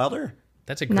Van Wilder?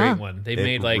 That's a great one. They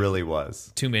made really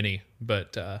was too many,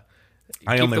 but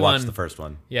I only watched the first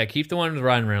one. Yeah, keep the one with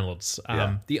Ryan Reynolds.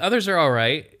 The others are all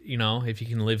right, if you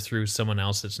can live through someone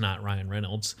else that's not Ryan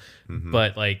Reynolds. Mm-hmm.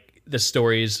 But the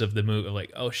stories of the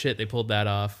movie, oh shit, they pulled that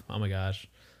off. Oh my gosh.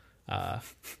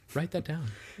 Write that down.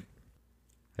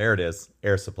 There it is.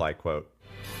 Air Supply quote.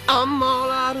 I'm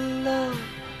all out of love.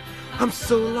 I'm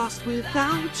so lost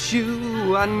without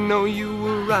you. I know you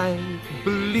were right,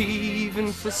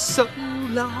 believing for so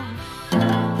long.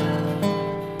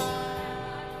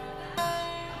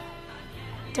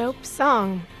 Dope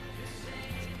song.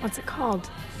 What's it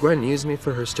called? Gwen used me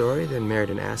for her story, then married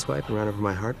an asswipe and ran over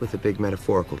my heart with a big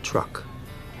metaphorical truck.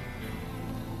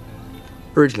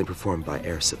 Originally performed by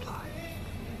Air Supply.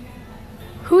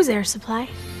 Who's Air Supply?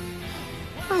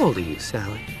 How old are you,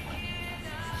 Sally?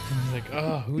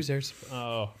 Who's Air Supply?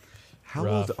 Oh, how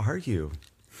old are you?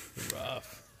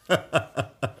 Rough.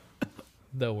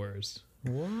 The worst.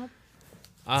 What?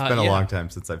 It's been a long time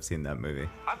since I've seen that movie.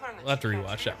 I'll have to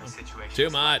rewatch that one. Too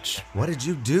much. What did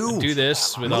you do? Do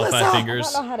this with all 5 fingers.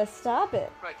 I don't know how to stop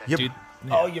it.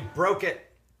 Oh, you broke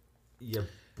it. You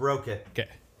broke it. Okay.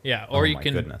 Yeah, or you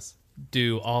can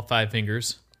do all 5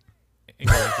 fingers and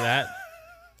go like that.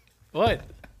 What?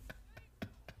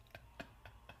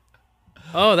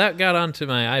 Oh, that got onto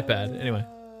my iPad. Anyway,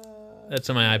 that's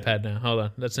on my iPad now. Hold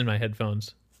on. That's in my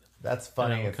headphones. That's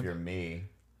funny if you're me.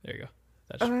 There you go.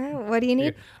 All right, what do you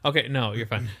need? Okay, no, you're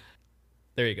fine.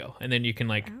 There you go. And then you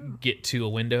can get to a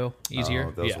window easier.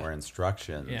 Oh, those were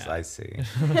instructions. Yeah. I see.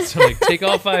 So take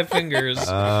all 5 fingers.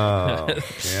 Oh,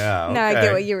 yeah. Okay. Now I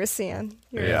get what you were seeing.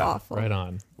 You're awful. Right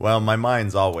on. Well, my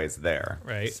mind's always there.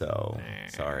 Right. So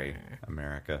sorry,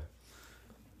 America.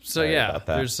 So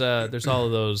there's all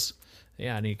of those.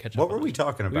 Yeah, I need to catch up. What were we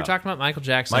talking about? We were talking about Michael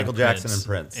Jackson. And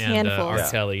Prince. And R.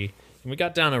 Kelly. And we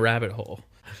got down a rabbit hole.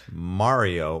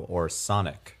 Mario or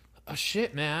Sonic? Oh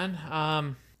shit, man.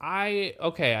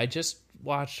 I just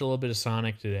watched a little bit of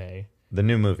Sonic today. The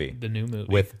new movie.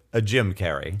 With a Jim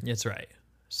Carrey. That's right.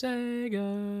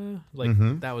 Sega.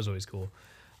 That was always cool.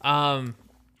 I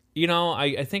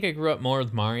think I grew up more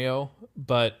with Mario,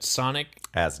 but Sonic...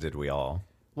 As did we all.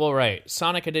 Well, right.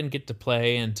 Sonic I didn't get to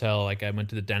play until I went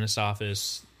to the dentist's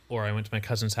office or I went to my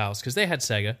cousin's house because they had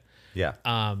Sega. Yeah.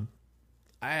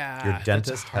 Your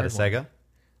dentist had a Sega?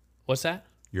 What's that?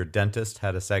 Your dentist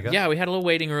had a Sega? Yeah, we had a little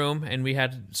waiting room, and we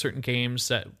had certain games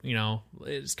that,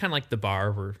 it's kind of like the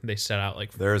bar where they set out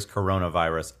There's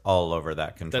coronavirus all over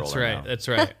that controller. That's right. Now. That's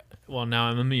right. Well, now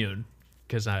I'm immune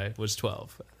because I was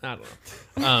 12. I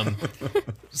don't know.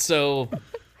 So,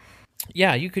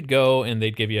 yeah, you could go, and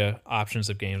they'd give you options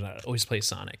of games. I always play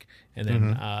Sonic. And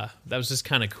then that was just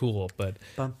kind of cool. But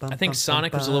I think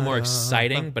Sonic was a little more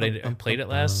exciting, but I played it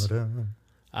less.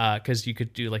 Because you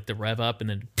could do the rev up and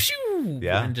then pew!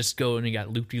 Yeah. And just go and you got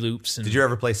loop-de-loops. Did you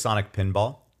ever play Sonic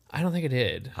Pinball? I don't think I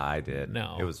did. I did.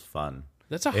 No. It was fun.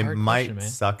 That's a hard question, man. It might man.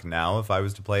 suck now if I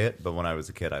was to play it, but when I was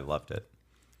a kid, I loved it.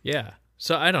 Yeah.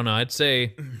 So I don't know. I'd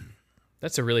say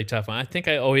that's a really tough one. I think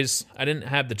I didn't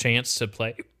have the chance to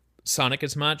play Sonic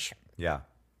as much. Yeah.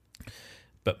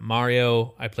 But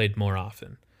Mario, I played more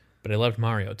often. But I loved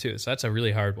Mario too. So that's a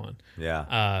really hard one.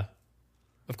 Yeah.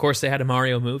 Of course, they had a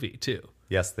Mario movie too.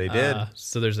 Yes, they did.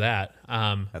 So there's that.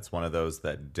 That's one of those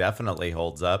that definitely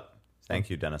holds up. Thank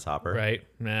you, Dennis Hopper. Right.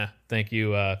 Nah. Thank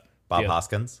you, Bob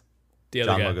Hoskins. The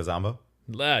John other guy. Leguizamo.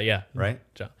 Yeah. Right.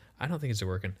 John. I don't think it's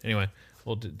working. Anyway,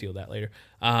 we'll deal with that later.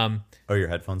 Your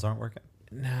headphones aren't working?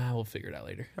 Nah, we'll figure it out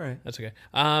later. All right. That's okay.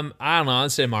 I don't know.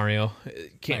 I'd say Mario.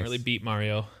 Can't really beat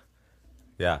Mario.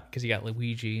 Yeah. Because you got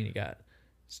Luigi and you got...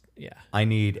 Yeah. I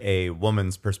need a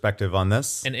woman's perspective on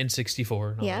this. And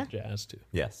N64 and all that jazz too.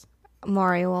 Yes.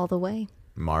 Mario all the way.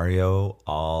 Mario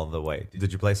all the way.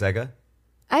 Did you play Sega?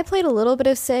 I played a little bit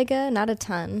of Sega, not a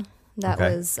ton. That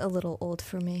was a little old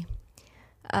for me.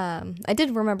 I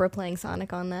did remember playing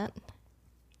Sonic on that.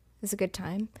 It was a good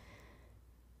time.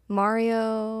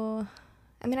 Mario,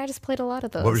 I just played a lot of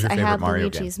those. What was your favorite I had Mario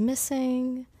Luigi's game?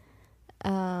 Missing.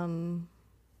 Oh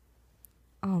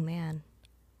man.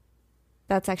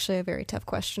 That's actually a very tough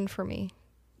question for me.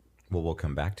 Well, we'll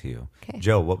come back to you. Okay.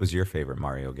 Joe, what was your favorite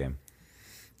Mario game?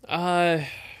 Would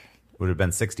it have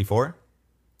been 64?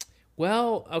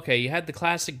 Well, okay, you had the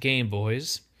classic Game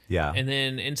Boys. Yeah. And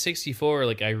then in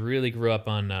 64, I really grew up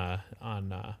on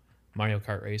Mario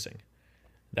Kart Racing.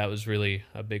 That was really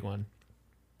a big one.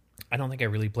 I don't think I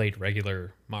really played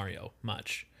regular Mario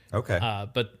much. Okay.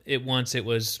 But once it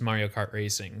was Mario Kart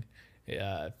Racing,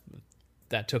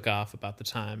 that took off about the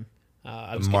time.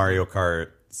 Mario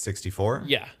Kart 64?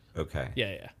 Yeah. Okay.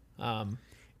 Yeah.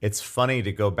 It's funny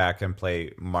to go back and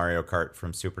play Mario Kart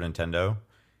from Super Nintendo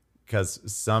because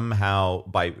somehow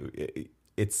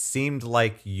it seemed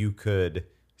like you could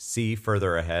see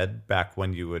further ahead back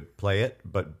when you would play it,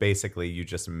 but basically you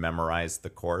just memorized the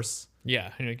course.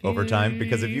 Yeah. Over time,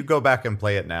 because if you go back and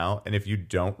play it now, and if you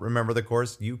don't remember the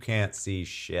course, you can't see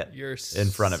shit in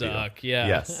front of you. Yeah.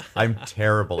 Yes, I'm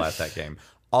terrible at that game.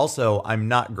 Also, I'm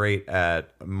not great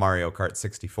at Mario Kart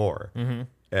 64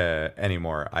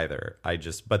 anymore either.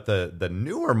 But the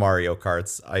newer Mario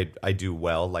Karts, I do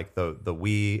well, like the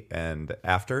Wii and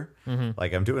after.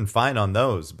 I'm doing fine on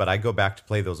those, but I go back to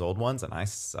play those old ones and I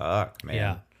suck, man.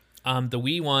 Yeah. The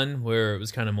Wii one where it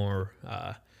was kind of more,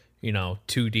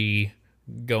 2D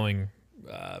going,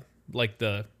 like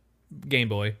the Game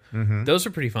Boy. Those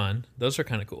are pretty fun. Those are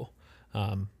kind of cool.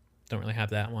 Don't really have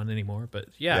that one anymore, but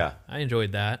yeah, I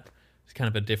enjoyed that. It's kind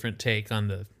of a different take on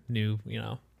the new,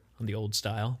 on the old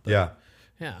style. But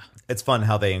yeah. It's fun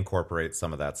how they incorporate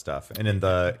some of that stuff. And in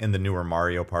the newer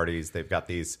Mario parties, they've got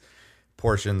these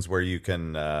portions where you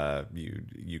can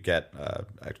you get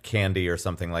a candy or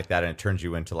something like that, and it turns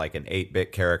you into like an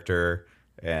 8-bit character.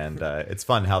 And it's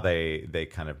fun how they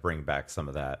kind of bring back some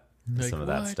of that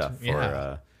that stuff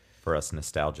for us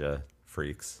nostalgia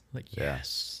freaks.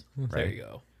 Yes, right. There you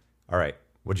go. All right,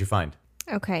 what'd you find?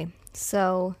 Okay,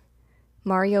 so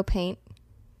Mario Paint,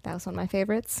 that was one of my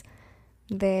favorites.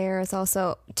 There's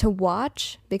also to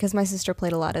watch, because my sister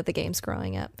played a lot of the games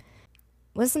growing up.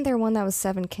 Wasn't there one that was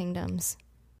 7 Kingdoms?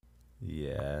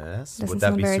 Yes. Doesn't Would that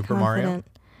sound be very Super confident.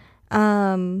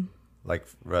 Like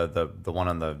the one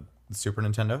on the Super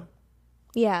Nintendo?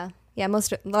 Yeah. Yeah,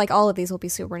 all of these will be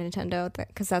Super Nintendo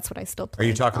because that's what I still play. Are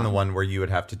you talking the one where you would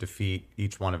have to defeat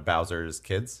each one of Bowser's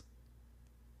kids?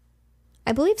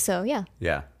 I believe so, yeah.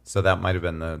 Yeah, so that might have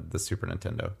been the Super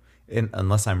Nintendo,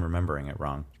 unless I'm remembering it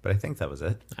wrong. But I think that was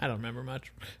it. I don't remember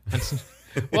much.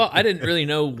 Well, I didn't really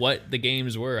know what the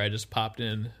games were. I just popped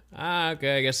in.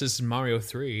 Okay, I guess this is Mario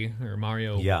 3 or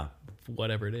Mario. Yeah.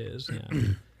 Whatever it is. Yeah.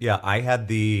 Yeah, I had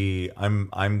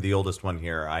I'm the oldest one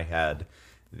here. I had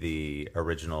the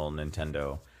original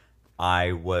Nintendo.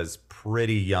 I was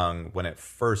pretty young when it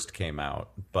first came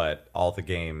out, but all the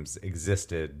games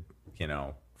existed,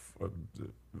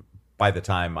 by the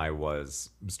time I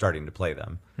was starting to play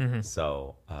them. Mm-hmm.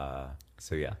 So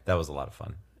yeah, that was a lot of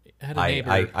fun.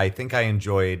 I think I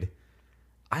enjoyed.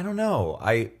 I don't know.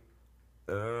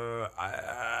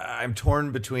 I'm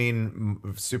torn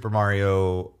between Super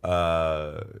Mario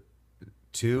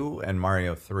 2 and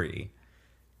Mario 3.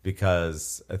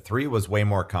 Because 3 was way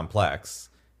more complex,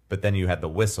 but then you had the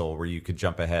whistle where you could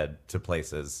jump ahead to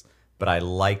places. But I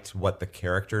liked what the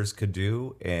characters could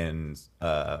do in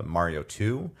Mario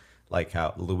 2, like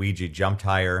how Luigi jumped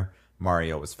higher,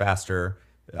 Mario was faster,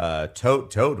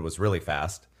 Toad was really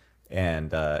fast, and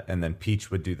then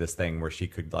Peach would do this thing where she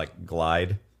could like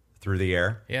glide through the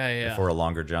air for a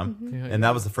longer jump. Mm-hmm. Yeah, and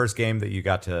that was the first game that you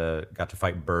got to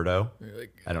fight Birdo.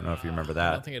 Like, I don't know if you remember that.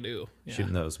 I don't think I do. Yeah.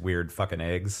 Shooting those weird fucking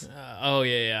eggs.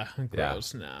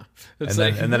 Gross. Nah.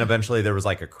 And then eventually there was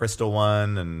like a crystal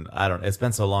one, and it's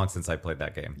been so long since I played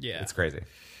that game. Yeah. It's crazy.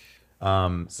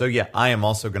 So yeah, I am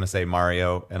also going to say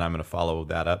Mario, and I'm going to follow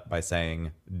that up by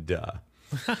saying duh.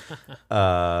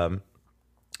 All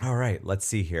right, let's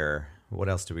see here. What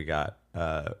else do we got?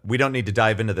 We don't need to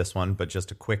dive into this one, but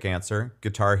just a quick answer.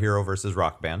 Guitar Hero versus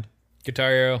Rock Band.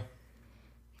 Guitar Hero.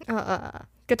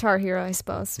 Guitar Hero, I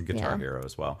suppose. Guitar Hero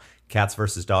as well. Cats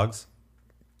versus dogs.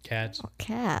 Cats. Oh,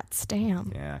 cats,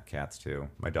 damn. Yeah, cats too.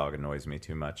 My dog annoys me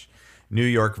too much. New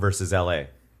York versus LA.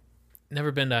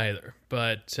 Never been to either,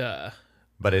 but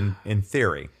in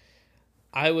theory.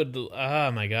 I would,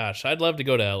 oh my gosh, I'd love to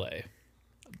go to LA.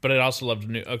 But I'd also love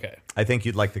to okay. I think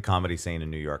you'd like the comedy scene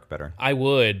in New York better. I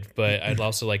would, but I'd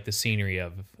also like the scenery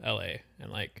of LA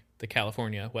and like the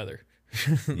California weather.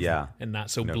 Yeah. And not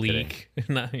so bleak.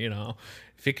 Not,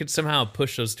 if you could somehow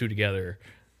push those two together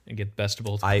and get best of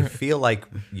both. I feel like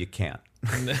you can't.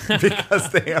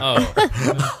 Because they are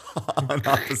on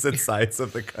opposite sides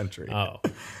of the country. Oh.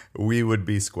 We would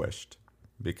be squished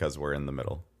because we're in the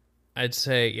middle. I'd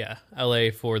say,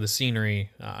 LA for the scenery,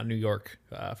 New York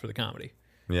for the comedy.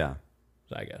 Yeah.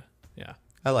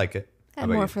 I like it.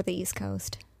 I'm more for the East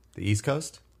Coast. The East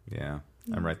Coast? Yeah,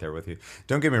 I'm right there with you.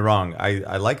 Don't get me wrong.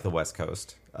 I like the West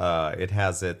Coast. It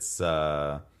has its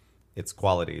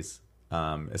qualities,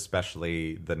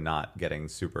 especially the not getting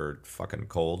super fucking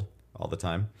cold all the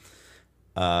time.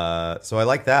 So I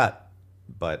like that,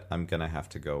 but I'm going to have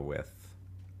to go with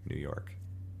New York.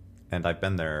 And I've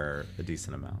been there a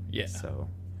decent amount. Yeah. So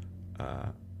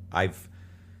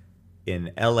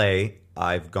in LA,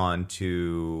 I've gone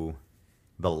to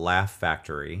the Laugh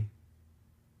Factory,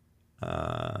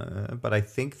 but I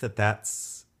think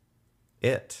that's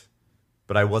it.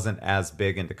 But I wasn't as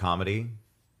big into comedy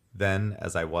then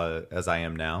as I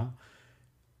am now.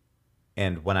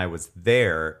 And when I was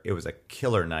there, it was a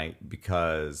killer night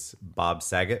because Bob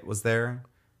Saget was there.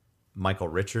 Michael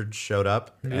Richards showed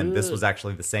up, and this was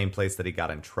actually the same place that he got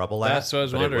in trouble at. That's what I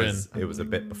was wondering. It was a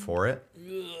bit before it.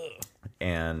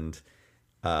 And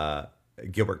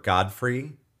Gilbert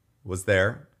Gottfried was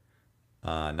there.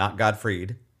 Not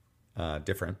Gottfried,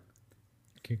 different.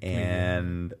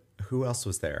 And who else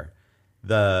was there?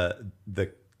 The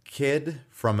kid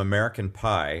from American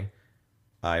Pie,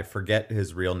 I forget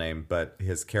his real name, but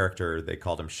his character, they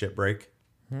called him Shitbreak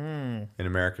in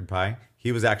American Pie.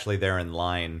 He was actually there in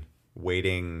line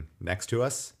waiting next to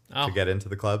us to get into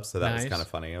the club, so that was kind of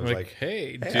funny. I was like,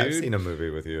 hey, dude, I've seen a movie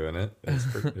with you in it. It's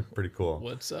pretty cool.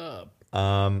 What's up?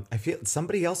 I feel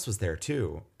somebody else was there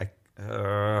too. I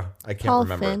can't Paul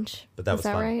remember. Finch. But that was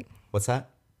that fun. Right? What's that?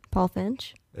 Paul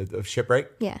Finch. Of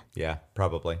Shipwreck? Yeah. Yeah,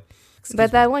 probably.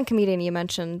 But that one comedian you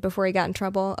mentioned before he got in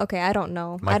trouble. Okay, I don't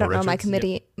know. Michael I don't Richards?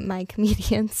 know my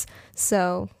comedians.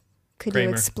 So, could Kramer.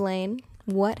 you explain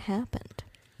what happened?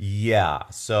 Yeah.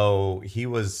 So he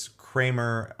was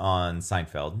Kramer on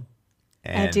Seinfeld.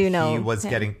 And I do know he was him,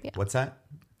 getting yeah. What's that?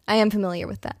 I am familiar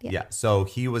with that. Yeah. Yeah. So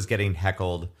he was getting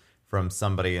heckled from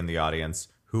somebody in the audience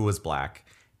who was black.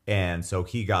 And so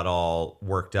he got all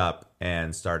worked up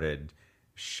and started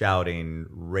shouting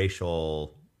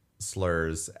racial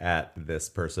slurs at this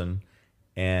person.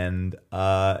 And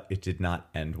it did not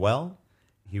end well.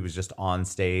 he was just on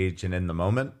stage and in the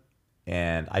moment.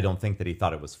 And I don't think that he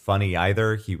thought it was funny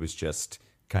either. He was just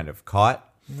kind of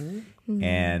caught. Mm-hmm.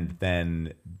 And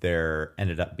then there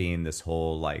ended up being this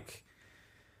whole like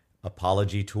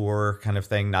apology tour kind of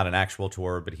thing, not an actual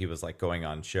tour, but he was like going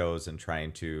on shows and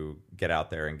trying to get out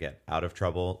there and get out of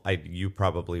trouble. You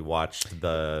probably watched it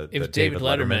was David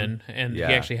Letterman, and he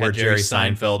actually had Jerry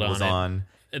Seinfeld was on.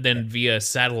 And then via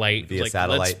satellite,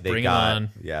 let's bring him on.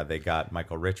 Yeah, they got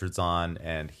Michael Richards on,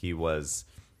 and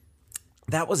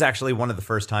that was actually one of the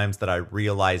first times that I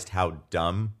realized how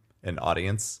dumb an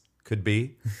audience could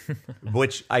be,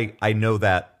 which I know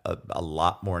that a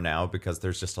lot more now because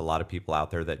there's just a lot of people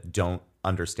out there that don't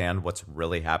understand what's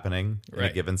really happening in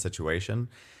a given situation,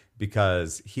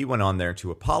 because he went on there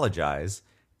to apologize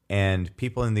and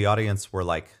people in the audience were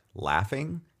like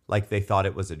laughing like they thought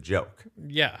it was a joke.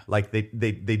 Yeah. Like they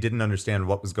didn't understand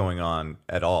what was going on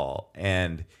at all.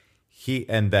 And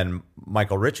then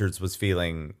Michael Richards was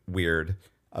feeling weird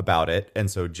about it. And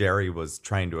so Jerry was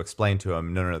trying to explain to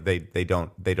him, no, they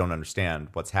don't understand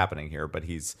what's happening here, but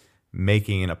he's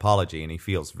making an apology and he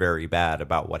feels very bad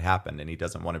about what happened and he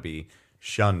doesn't want to be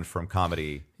shunned from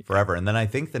comedy forever. And then I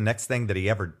think the next thing that he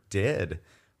ever did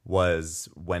was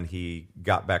when he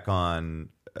got back on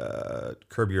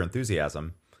Curb Your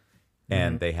Enthusiasm,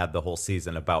 and they had the whole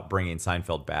season about bringing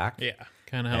Seinfeld back. Yeah,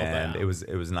 kind of helped and out.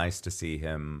 it was nice to see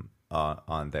him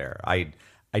on there. I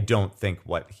don't think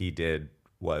what he did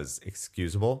was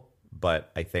excusable,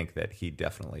 but I think that he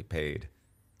definitely paid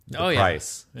the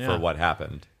price for what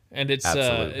happened. And it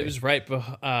was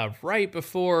right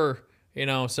before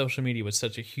social media was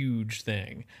such a huge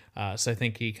thing. So I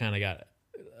think he kind of got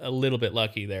a little bit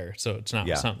lucky there. So it's not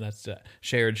something that's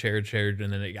shared,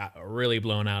 and then it got really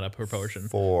blown out of proportion.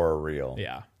 For real.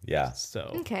 Yeah.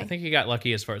 So I think he got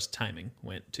lucky as far as timing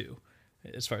went too,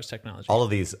 as far as technology. All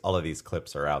of these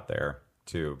clips are out there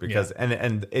too, because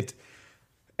and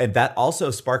that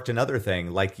also sparked another thing.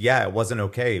 Like, it wasn't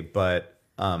okay, but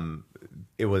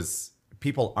it was,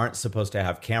 people aren't supposed to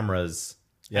have cameras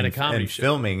at a comedy show.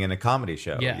 Filming in a comedy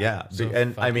show. Yeah. So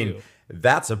and I mean,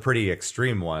 that's a pretty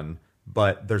extreme one.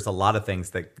 But there's a lot of things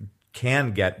that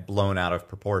can get blown out of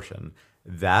proportion.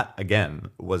 That, again,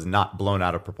 was not blown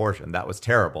out of proportion. That was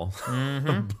terrible.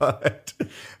 Mm-hmm.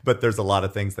 but there's a lot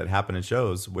of things that happen in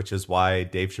shows, which is why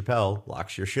Dave Chappelle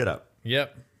locks your shit up.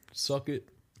 Yep. Suck it.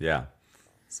 Yeah.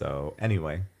 So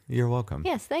anyway, you're welcome.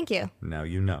 Yes, thank you. Now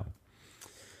you know.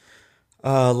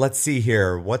 Let's see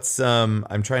here. What's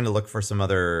I'm trying to look for some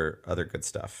other good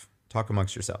stuff. Talk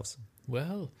amongst yourselves.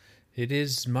 Well, it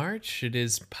is March. It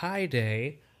is Pi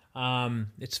Day.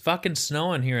 It's fucking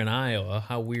snowing here in Iowa.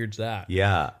 How weird's that?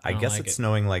 Yeah, I guess it's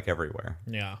snowing like everywhere.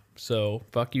 Yeah, so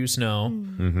fuck you, snow.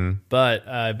 Mm-hmm. But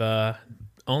I've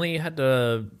only had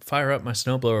to fire up my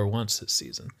snowblower once this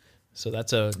season, so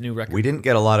that's a new record. We didn't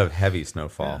get a lot of heavy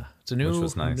snowfall. Yeah, it's a new, which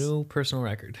was nice. New personal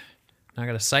record. I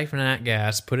got to siphon that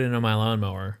gas, put it in my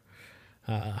lawnmower,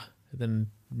 then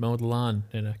mow the lawn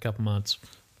in a couple months.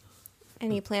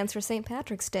 Any plans for St.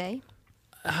 Patrick's Day?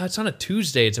 It's on a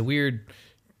Tuesday. It's a weird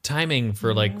timing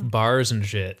for like bars and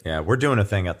shit. Yeah, we're doing a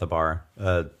thing at the bar.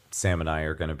 Sam and I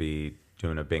are going to be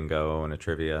doing a bingo and a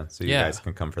trivia, so you guys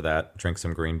can come for that. Drink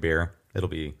some green beer. It'll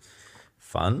be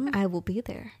fun. I will be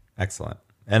there. Excellent.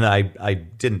 And I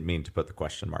didn't mean to put the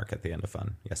question mark at the end of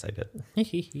fun. Yes, I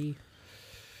did.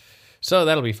 So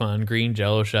that'll be fun. Green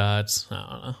Jello shots. I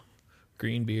don't know.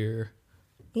 Green beer.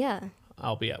 Yeah.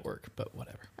 I'll be at work, but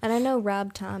whatever. And I know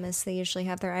Rob Thomas, they usually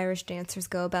have their Irish dancers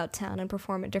go about town and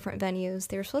perform at different venues.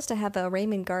 They were supposed to have a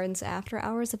Raymond Gardens after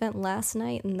hours event last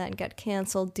night, and that got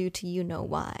canceled due to you know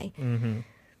why.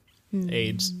 Mm-hmm.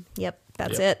 AIDS. Yep,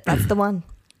 that's it. That's the one.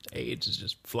 AIDS is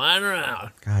just flying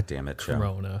around. God damn it, Joe.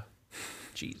 Corona.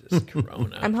 Jesus,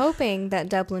 Corona. I'm hoping that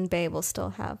Dublin Bay will still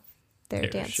have their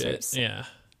dancers. Shit. Yeah.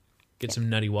 Get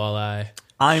some nutty walleye.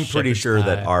 I'm pretty sure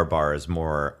that our bar is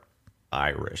more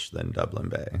Irish than Dublin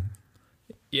Bay.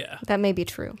 Yeah. That may be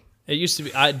true. It used to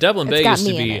be, Dublin Bay used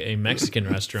to be a Mexican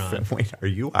restaurant. Wait, are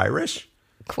you Irish?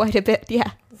 Quite a bit,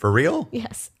 yeah. For real?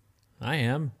 Yes. I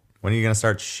am. When are you going to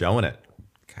start showing it?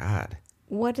 God.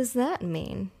 What does that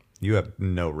mean? You have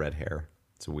no red hair.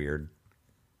 It's weird.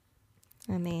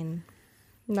 I mean,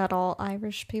 not all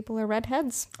Irish people are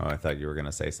redheads. Oh, I thought you were going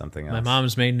to say something else. My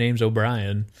mom's maiden name's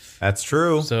O'Brien. That's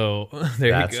true. So there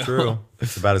you go. That's true.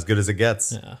 It's about as good as it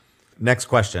gets. Yeah. Next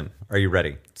question. Are you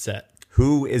ready? Set.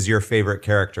 Who is your favorite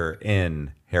character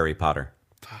in Harry Potter?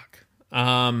 Fuck.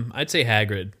 I'd say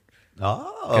Hagrid.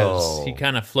 Oh. Because he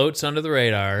kind of floats under the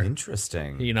radar.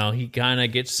 Interesting. You know, he kind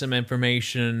of gets some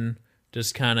information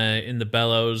just kind of in the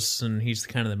bellows, and he's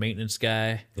kind of the maintenance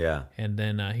guy. Yeah. And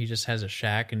then he just has a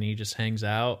shack, and he just hangs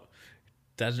out.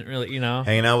 doesn't really,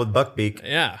 hanging out with Buckbeak.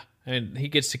 Yeah. And he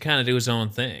gets to kind of do his own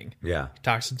thing. Yeah. He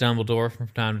talks to Dumbledore from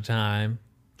time to time.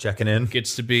 Checking in. He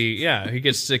gets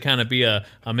to kind of be a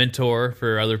mentor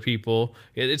for other people.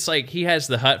 It's like he has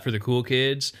the hut for the cool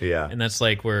kids. Yeah. And that's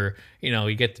like where,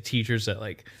 you get the teachers that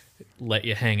like let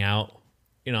you hang out,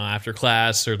 after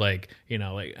class, or like,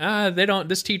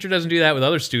 this teacher doesn't do that with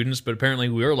other students, but apparently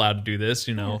we're allowed to do this,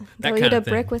 that They'll kind eat of a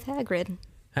thing. brick with Hagrid.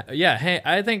 Yeah. Hey,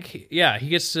 I think, he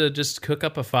gets to just cook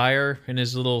up a fire in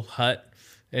his little hut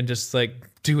and just like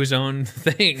do his own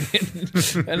thing.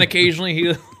 And occasionally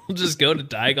he'll just go to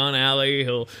Diagon Alley.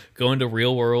 He'll go into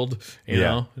real world, you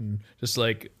know, and just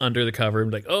like under the cover and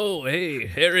be like, oh, hey,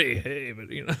 Harry, hey.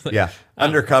 But, like,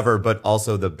 undercover, but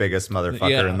also the biggest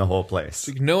motherfucker in the whole place.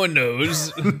 Like, no one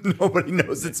knows. Nobody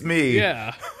knows it's me.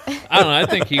 Yeah. I don't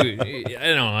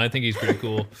know. I think he's pretty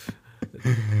cool.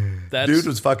 Dude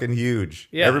was fucking huge.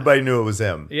 Yeah. Everybody knew it was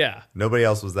him. Yeah. Nobody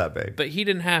else was that big. But he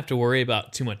didn't have to worry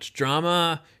about too much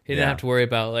drama. He didn't have to worry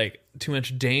about like too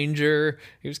much danger.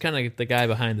 He was kind of like the guy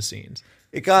behind the scenes.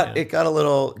 It got a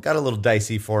little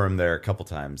dicey for him there a couple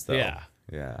times though. Yeah.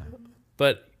 Yeah.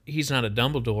 But he's not a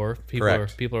Dumbledore.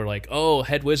 Correct. People are like, "Oh,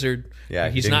 head wizard." Yeah,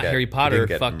 he's not Harry Potter.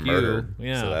 Fuck murdered, you.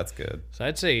 Yeah. So that's good. So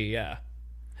I'd say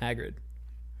Hagrid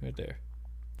right there.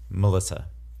 Melissa,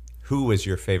 who is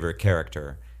your favorite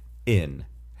character in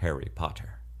Harry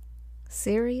Potter?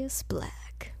 Sirius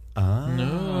Black.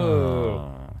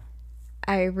 No.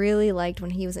 I really liked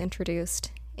when he was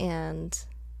introduced, and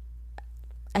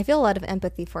I feel a lot of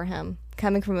empathy for him,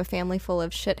 coming from a family full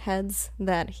of shitheads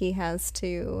that he has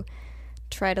to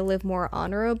try to live more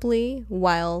honorably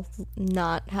while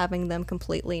not having them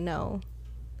completely know.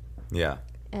 Yeah.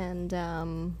 And,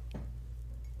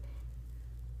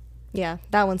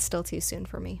 that one's still too soon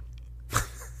for me.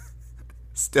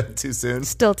 Still too soon?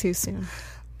 Still too soon.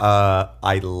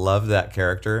 I love that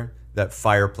character. That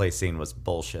fireplace scene was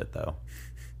bullshit, though.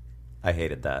 I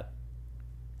hated that.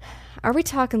 Are we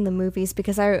talking the movies?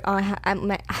 Because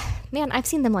I've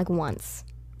seen them like once.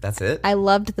 That's it? I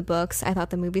loved the books. I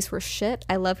thought the movies were shit.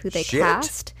 I love who they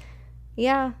cast.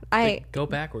 Yeah, go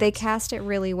backwards. They cast it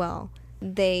really well.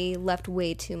 They left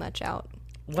way too much out.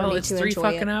 Well, it's 3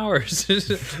 fucking hours.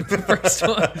 The first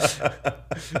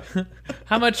one.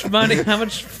 How much money? How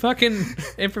much fucking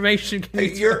information can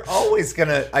you? You're always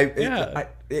gonna.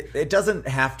 It doesn't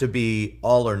have to be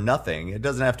all or nothing. It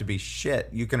doesn't have to be shit.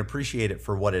 You can appreciate it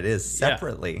for what it is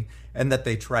separately, and that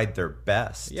they tried their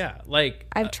best. Yeah, like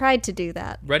I've tried to do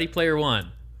that. Ready Player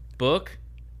One, book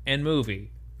and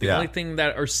movie. The only thing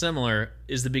that are similar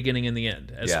is the beginning and the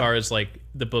end, as far as like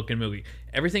the book and movie.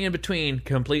 Everything in between,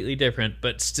 completely different,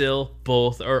 but still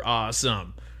both are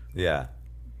awesome. Yeah.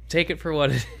 Take it for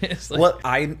what it is. Like, well,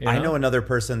 I know another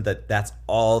person that's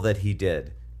all that he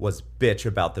did was bitch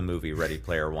about the movie Ready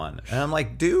Player One. And I'm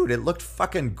like, dude, it looked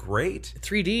fucking great.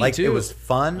 3D, like, too. It was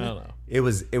fun. I don't know. It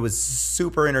was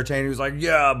super entertaining. He was like,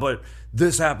 yeah, but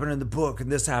this happened in the book and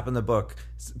this happened in the book.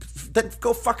 Then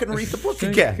go fucking read the book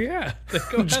again. Yeah.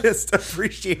 Just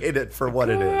appreciate it for what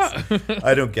it is.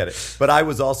 I don't get it. But I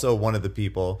was also one of the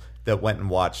people that went and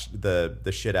watched the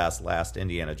shit-ass last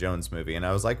Indiana Jones movie. And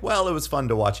I was like, well, it was fun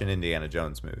to watch an Indiana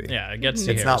Jones movie. Yeah, it gets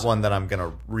It's not one that I'm going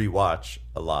to rewatch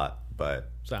a lot, but...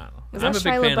 So, I don't know. Was that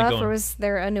Shia LaBeouf, or was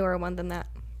there a newer one than that?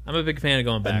 I'm a big fan of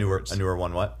going backwards. A newer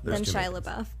one, what? Than Shia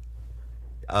LaBeouf.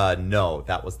 No,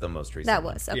 that was the most recent. That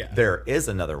was. Okay. Yeah. There is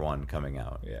another one coming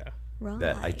out. Yeah. Right.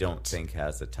 That I don't think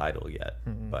has a title yet.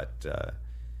 But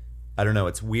I don't know.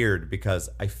 It's weird because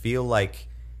I feel like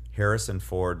Harrison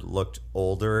Ford looked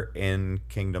older in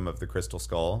Kingdom of the Crystal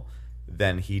Skull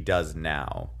than he does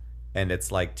now. And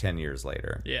it's like 10 years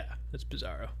later. Yeah, that's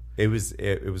bizarro. It was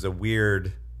a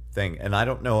weird thing. And I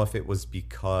don't know if it was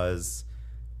because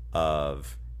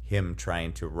of him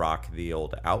trying to rock the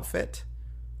old outfit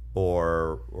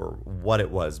or what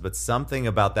it was, but something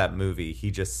about that movie,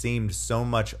 he just seemed so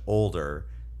much older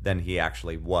than he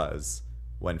actually was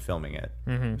when filming it.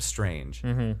 Mm-hmm. Strange.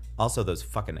 Mm-hmm. Also, those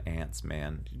fucking ants,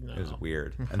 man. No. It was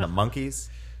weird. And the monkeys.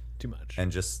 Too much.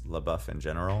 And just LaBeouf in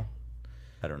general.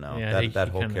 I don't know. Yeah, that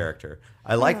whole character.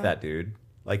 I like that dude.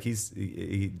 Like, he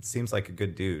seems like a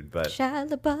good dude, but Shia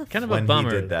LaBeouf. Kind of when a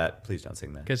bummer. he did that, please don't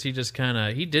sing that. Because he just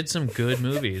he did some good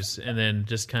movies and then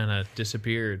just kind of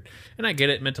disappeared. And I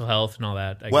get it, mental health and all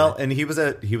that. And he was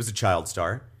a child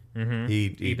star. Mm-hmm.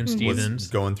 He was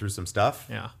going through some stuff.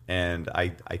 Yeah. And I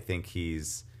think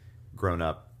he's grown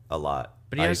up a lot.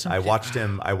 But I watched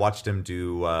him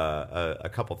do a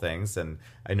couple things, and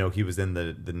I know he was in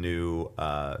the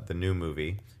new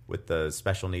movie with the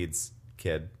special needs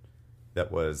kid. That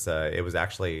was it was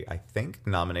actually, I think,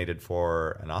 nominated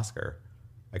for an Oscar.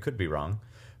 I could be wrong,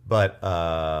 but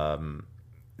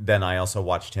then I also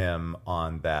watched him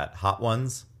on that Hot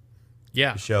Ones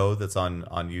show that's on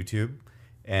YouTube.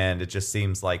 And it just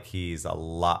seems like he's a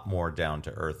lot more down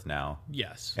to earth now.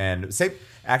 Yes. And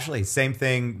same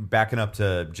thing backing up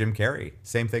to Jim Carrey.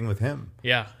 Same thing with him.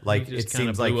 Yeah. Like it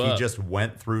seems like he just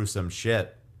went through some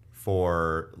shit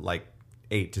for like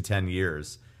 8 to 10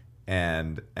 years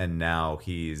and now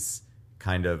he's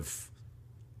kind of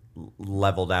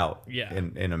leveled out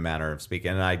in a manner of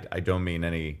speaking. And I don't mean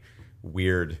any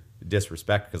weird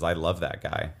disrespect because I love that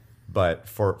guy. But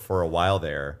for a while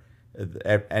there,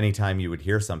 anytime you would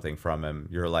hear something from him,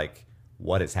 you're like,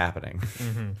 what is happening?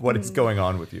 What is going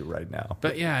on with you right now?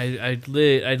 But yeah, I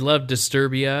love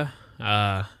Disturbia.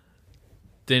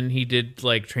 Then he did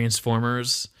like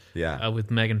Transformers with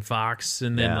Megan Fox.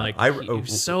 And then he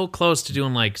was so close to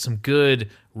doing like some good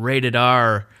rated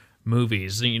R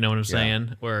movies. You know what I'm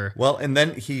saying? Well, and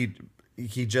then he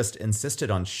just insisted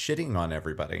on shitting on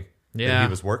everybody that he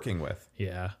was working with.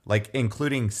 Yeah. Like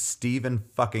including Steven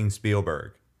fucking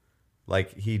Spielberg.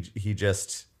 Like he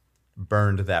just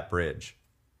burned that bridge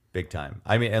big time.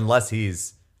 I mean, unless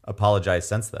he's apologized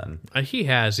since then. He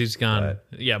has. He's gone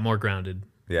more grounded.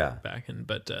 Yeah. Back in,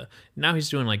 but now he's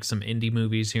doing like some indie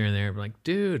movies here and there. I'm like,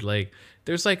 dude, like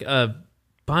there's like a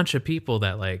bunch of people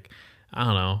that like, I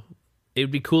don't know, it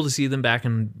would be cool to see them back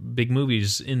in big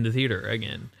movies in the theater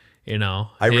again. You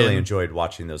know, I really enjoyed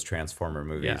watching those Transformer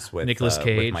movies with Nicolas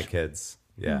Cage, with my kids.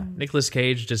 Yeah, Nicolas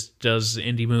Cage just does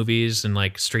indie movies and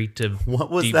like straight to.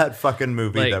 What was that fucking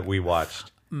movie that we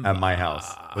watched at my house?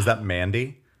 Was that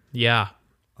Mandy? Yeah.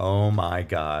 Oh my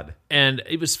god! And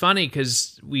it was funny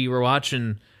because we were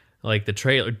watching like the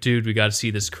trailer. Dude, we got to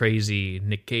see this crazy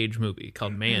Nick Cage movie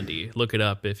called Mandy. Look it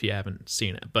up if you haven't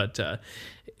seen it. But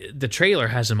the trailer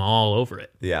has him all over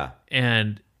it. Yeah.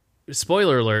 And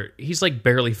spoiler alert, he's like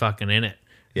barely fucking in it.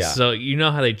 Yeah. So you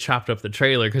know how they chopped up the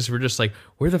trailer because we're just like,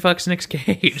 where the fuck's Nick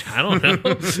Cage? I don't know.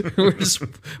 We're just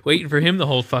waiting for him the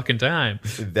whole fucking time.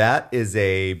 That is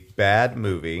a bad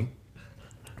movie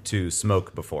to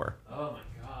smoke before. Oh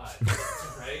my god!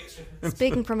 Right?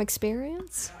 Speaking from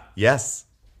experience. Yes,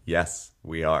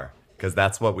 we are, because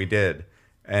that's what we did,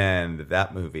 and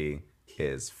that movie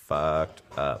is fucked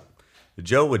up.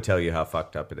 Joe would tell you how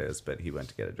fucked up it is, but he went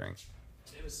to get a drink.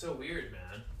 It was so weird,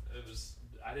 man.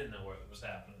 I didn't know what was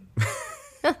happening.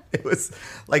 It was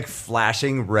like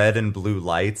flashing red and blue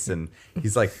lights, and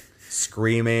he's like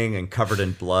screaming and covered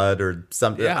in blood or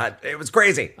something. Yeah. It was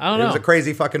crazy. I don't know. It was a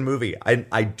crazy fucking movie.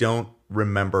 I don't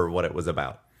remember what it was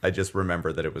about. I just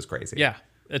remember that it was crazy. Yeah,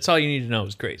 that's all you need to know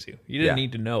is crazy. You didn't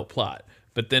need to know plot.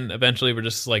 But then eventually we're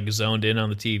just like zoned in on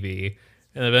the TV,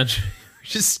 and eventually we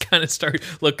just kind of start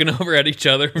looking over at each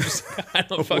other. We're just like, I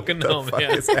don't fucking know, What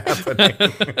man. is happening?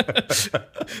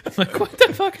 I'm like, what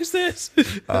the fuck is this?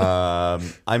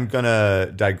 I'm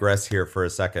gonna digress here for a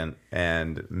second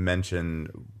and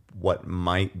mention what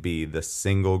might be the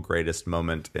single greatest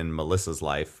moment in Melissa's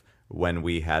life when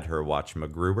we had her watch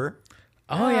MacGruber.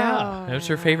 Oh yeah, that was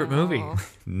her favorite movie.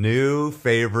 New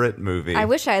favorite movie. I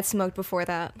wish I had smoked before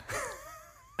that.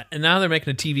 And now they're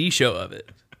making a TV show of it.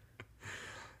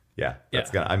 Yeah,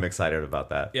 I'm excited about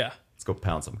that. Yeah. Let's go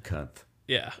pound some cunt.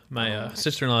 Yeah, my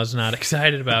sister-in-law is not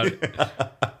excited about it.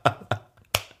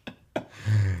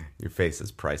 Your face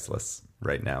is priceless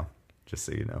right now, just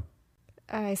so you know.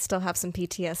 I still have some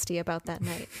PTSD about that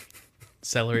night.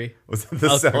 Celery. Was it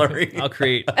the celery? I'll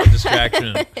create a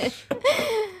distraction.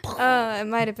 It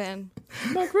might have been.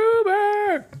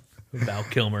 MacGruber! Val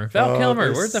Kilmer. Val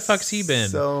Kilmer, where the fuck's he been?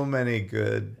 So many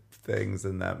good things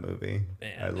in that movie.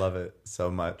 Man. I love it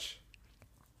so much.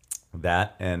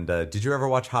 That and did you ever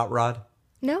watch Hot Rod?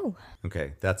 No.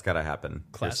 Okay, that's got to happen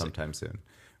Classic. sometime soon.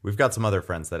 We've got some other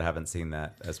friends that haven't seen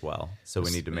that as well, so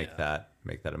we need to make that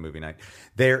a movie night.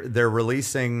 They're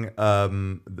releasing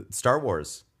Star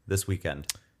Wars this weekend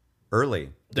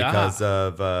early because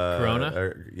of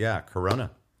Corona.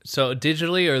 Corona. So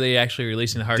digitally, or are they actually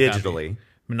releasing the hard copy? Digitally,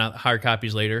 not hard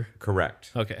copies later.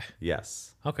 correct. Okay.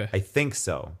 Yes. Okay. I think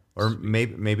so. Or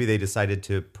maybe they decided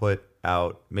to put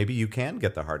out. Maybe you can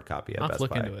get the hard copy at I'll Best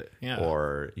look Buy into it. Yeah.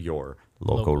 or your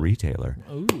local retailer,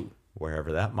 Ooh.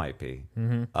 wherever that might be.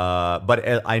 Mm-hmm.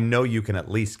 But I know you can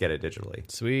at least get it digitally.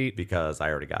 Sweet. Because I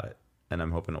already got it, and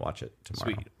I'm hoping to watch it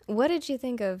tomorrow. Sweet. What did you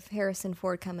think of Harrison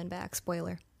Ford coming back?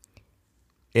 Spoiler.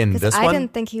 In Because this I one,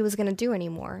 didn't think he was going to do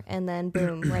anymore, and then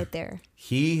boom, right there.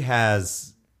 he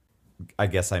has. I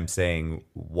guess I'm saying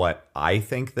what I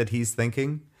think that he's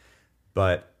thinking,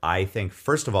 but I think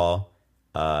first of all,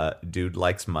 dude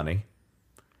likes money.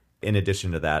 In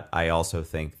addition to that, I also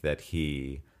think that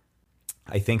he's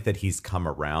come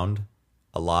around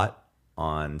a lot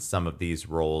on some of these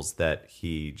roles that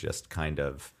he just kind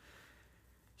of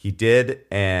he did,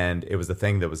 and it was a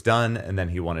thing that was done, and then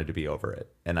he wanted to be over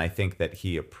it. And I think that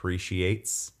he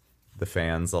appreciates the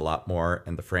fans a lot more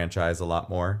and the franchise a lot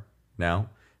more now.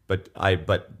 But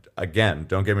again,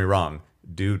 don't get me wrong,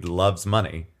 dude loves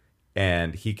money,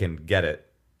 and he can get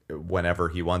it whenever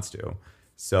he wants to.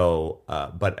 So,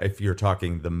 but if you're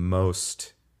talking the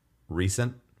most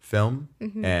recent film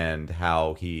and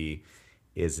how he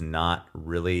is not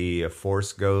really a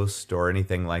Force ghost or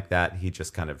anything like that, he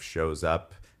just kind of shows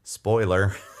up.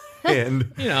 Spoiler.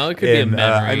 And it could be a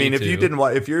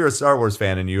memory. If you're a Star Wars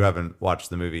fan and you haven't watched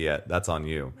the movie yet, that's on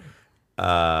you.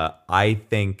 I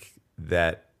think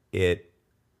that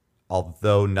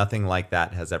although nothing like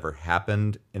that has ever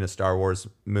happened in a Star Wars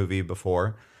movie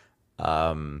before,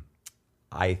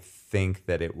 I think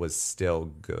that it was still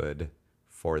good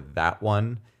for that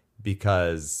one,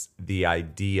 because the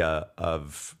idea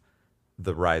of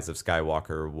The Rise of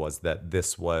Skywalker was that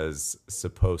this was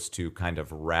supposed to kind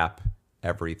of wrap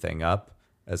everything up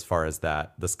as far as the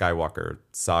Skywalker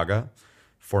saga,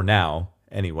 for now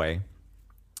anyway.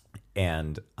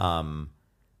 And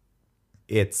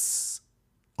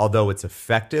although it's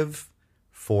effective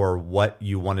for what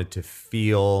you wanted to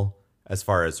feel as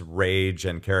far as rage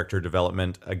and character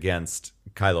development against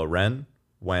Kylo Ren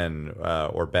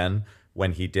or Ben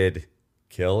when he did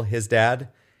kill his dad,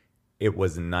 it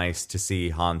was nice to see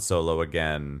Han Solo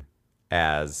again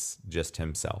as just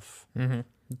himself.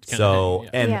 So,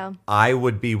 I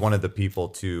would be one of the people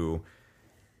to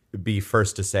be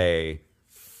first to say,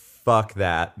 fuck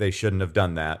that, they shouldn't have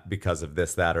done that because of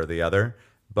this, that, or the other.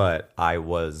 But I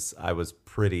was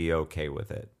pretty okay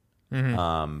with it.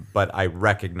 But I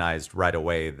recognized right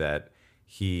away that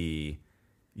he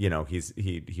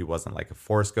wasn't like a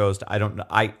Force ghost. I don't know.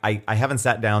 I haven't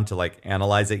sat down to like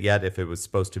analyze it yet if it was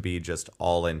supposed to be just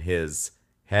all in his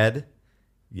head,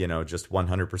 just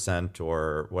 100%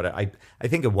 or what. I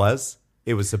think it was.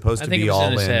 It was supposed to be all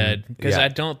in his head, because I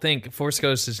don't think Force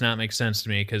Ghost does not make sense to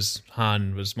me, because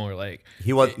Han was more like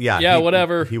he was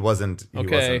whatever. He wasn't he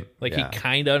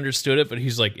kind of understood it, but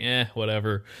he's like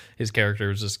whatever. His character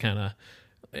was just kind of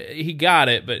he got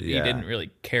it, but he didn't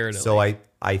really care to. So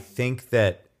I think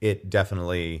that it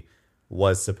definitely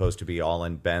was supposed to be all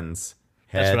in Ben's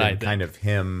head. That's what and kind of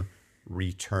him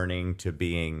returning to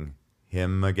being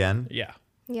him again. Yeah.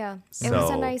 Yeah, it was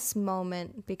a nice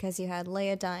moment because you had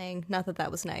Leia dying. Not that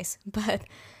that was nice, but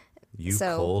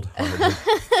cold-hearted.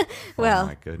 Well, oh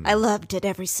my goodness. I loved it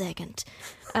every second.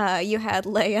 You had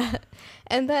Leia,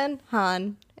 and then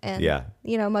Han,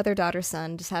 and mother, daughter,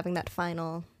 son, just having that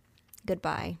final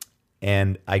goodbye.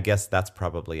 And I guess that's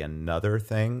probably another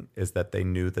thing, is that they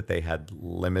knew that they had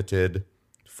limited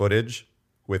footage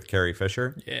with Carrie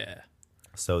Fisher. Yeah.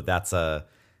 So that's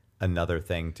another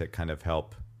thing to kind of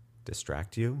help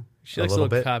distract you. She likes a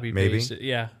little copy paste.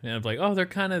 Yeah. And I'm like, oh, they're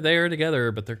kind of there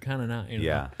together, but they're kind of not.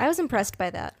 Yeah. I was impressed by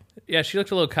that. Yeah, she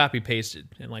looked a little copy pasted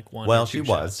in like one. Well, or two she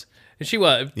shots. was. And she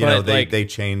was. They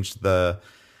changed the.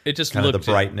 It just kind looked of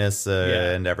the brightness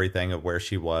and everything of where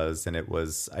she was, and it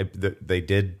was. They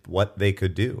did what they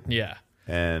could do. Yeah.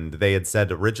 And they had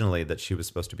said originally that she was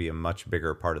supposed to be a much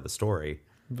bigger part of the story.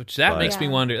 Which makes me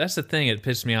wonder. That's the thing that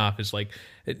pissed me off, is like,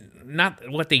 not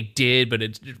what they did, but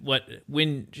it's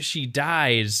when she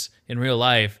dies in real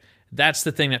life. That's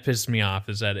the thing that pisses me off,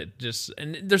 is that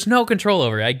and there's no control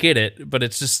over it. I get it, but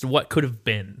it's just what could have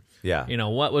been. Yeah.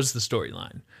 What was the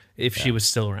storyline if she was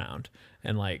still around,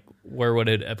 and like, where would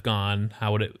it have gone?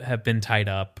 How would it have been tied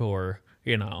up? Or,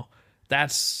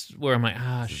 that's where I'm like,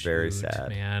 very sad,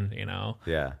 man,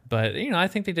 Yeah. But, I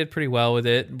think they did pretty well with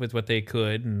it, with what they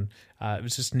could. And it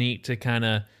was just neat to kind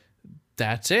of,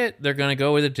 that's it. They're going to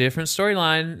go with a different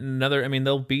storyline.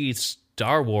 There'll be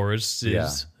Star Wars,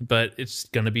 but it's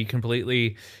going to be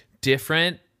completely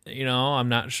different. I'm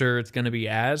not sure it's going to be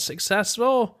as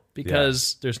successful,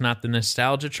 because there's not the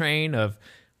nostalgia train of,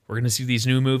 we're going to see these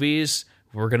new movies.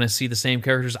 We're going to see the same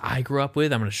characters I grew up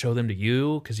with. I'm going to show them to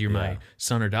you because you're my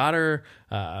son or daughter.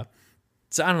 So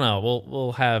I don't know.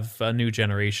 We'll have a new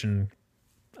generation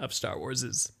of Star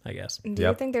Warses, I guess. Do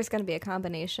you think there's going to be a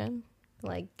combination?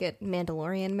 Like, get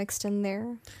Mandalorian mixed in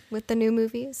there with the new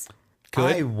movies?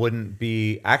 I wouldn't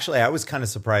be... Actually, I was kind of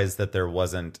surprised that there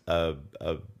wasn't a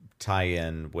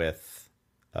tie-in with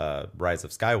Rise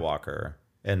of Skywalker,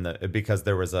 because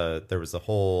there was a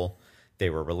whole... They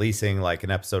were releasing like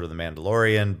an episode of The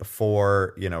Mandalorian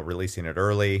before, releasing it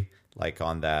early, like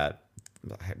on that,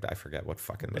 I forget what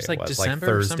fucking day it was, December, like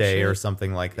Thursday or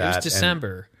something like that. It was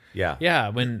December. Yeah,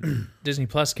 when Disney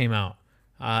Plus came out,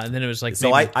 and then it was like.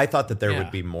 So I thought that there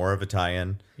would be more of a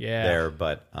tie-in there,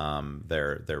 but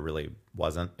they're really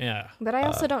wasn't. Yeah. But I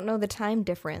also don't know the time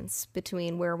difference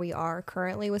between where we are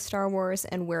currently with Star Wars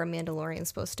and where Mandalorian's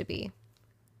supposed to be.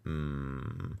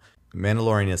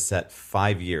 Mandalorian is set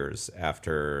 5 years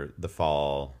after the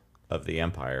fall of the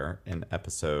Empire in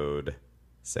episode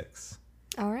 6.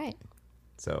 All right.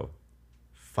 So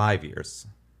 5 years.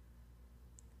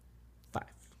 5.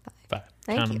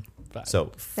 Thank Count you. 'em. 5. So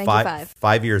Thank you, 5.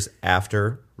 5 years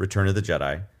after Return of the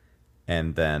Jedi,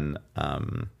 and then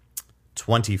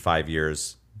 25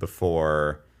 years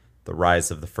before the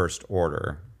Rise of the First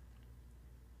Order.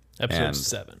 Episode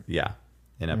 7. Yeah,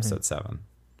 in episode 7.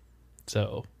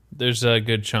 So there's a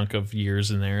good chunk of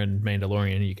years in there, and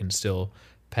Mandalorian you can still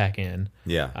pack in.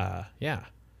 Yeah. Yeah.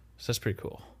 So that's pretty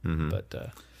cool. But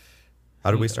How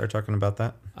did we start talking about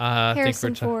that? I think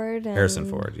Harrison we're Ford. And, Harrison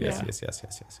Ford. Yes, yeah.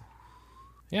 yes.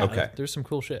 Yeah. Okay. There's some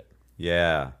cool shit.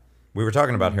 Yeah. We were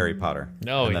talking about Harry Potter.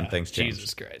 Oh, and yeah. then things changed.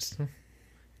 Jesus Christ.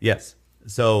 Yes.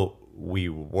 So we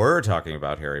were talking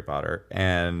about Harry Potter,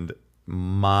 and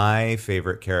my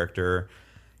favorite character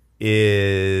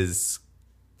is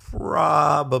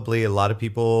probably, a lot of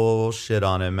people shit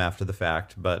on him after the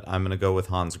fact, but I'm going to go with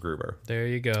Hans Gruber. There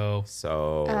you go.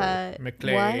 So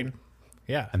McLean. What?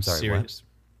 Yeah. I'm sorry, serious.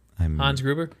 I'm, Hans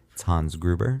Gruber? it's Hans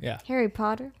Gruber. Yeah. Harry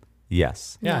Potter.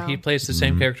 Yes. Yeah, No. he plays the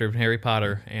same character in Harry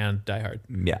Potter and Die Hard.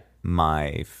 Yeah.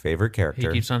 My favorite He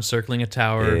character keeps on circling a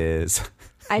tower. is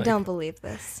I don't believe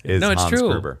this. No, it's Hans true.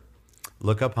 Gruber.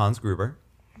 Look up Hans Gruber.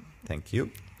 Thank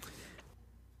you.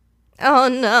 Oh,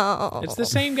 no. It's the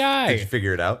same Did guy. you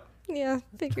figure it out? Yeah,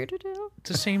 figured it out. It's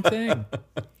the same thing.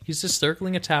 He's just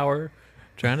circling a tower,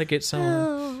 trying to get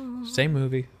someone. Same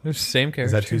movie, same Is character.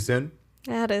 that too soon?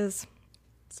 That is.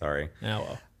 Sorry. Oh,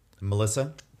 well.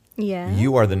 Melissa, Yeah.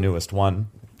 you are the newest one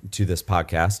to this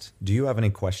podcast. Do you have any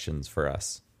questions for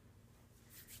us?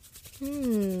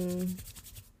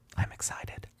 I'm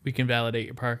excited. We can validate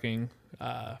your parking.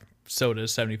 Soda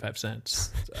is 75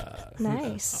 cents.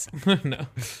 Nice. No.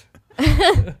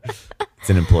 It's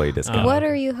an employee discount. What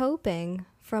are you hoping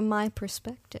from my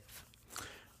perspective?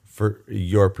 For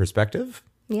your perspective?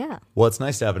 Yeah. Well, it's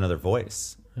nice to have another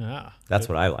voice. Ah, That's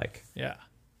what I like. yeah.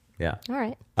 Yeah. All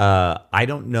right. I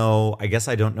don't know. I guess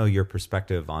I don't know your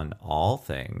perspective on all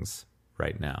things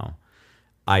right now.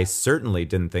 I certainly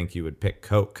didn't think you would pick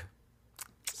Coke.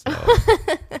 So,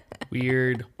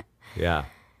 Weird. yeah.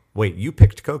 Wait, you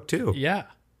picked Coke too? Yeah.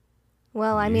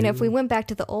 Well, I mean, if we went back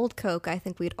to the old Coke, I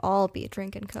think we'd all be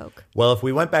drinking Coke. Well, if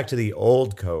we went back to the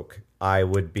old Coke, I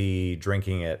would be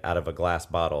drinking it out of a glass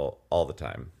bottle all the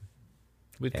time.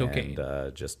 With cocaine.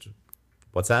 And just,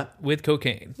 what's that? With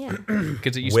cocaine. Yeah.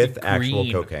 Because it used With to be actual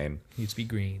green. cocaine. It used to be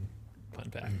green. Fun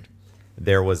fact.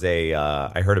 There was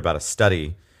I heard about a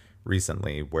study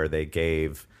recently where they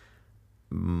gave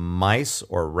mice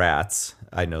or rats,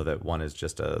 I know that one is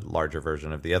just a larger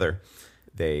version of the other,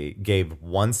 they gave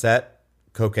one set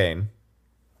cocaine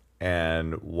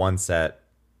and one set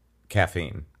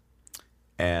caffeine.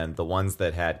 And the ones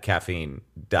that had caffeine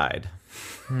died.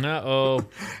 Uh-oh.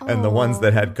 And the ones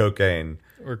that had cocaine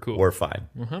We're cool. were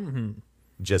fine.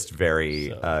 Just very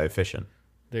So- efficient.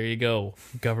 There you go.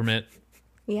 Government.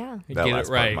 Yeah. You That get last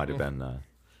it right. part might have been a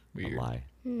Weird. lie.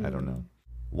 I don't know.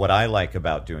 What I like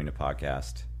about doing a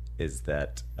podcast is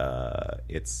that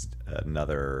it's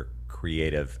another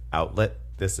creative outlet.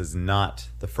 This is not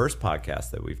the first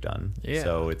podcast that we've done, Yeah.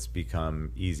 so it's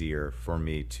become easier for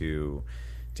me to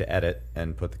edit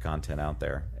and put the content out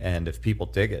there. And if people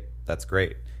dig it, that's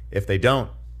great. If they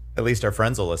don't, at least our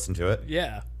friends will listen to it.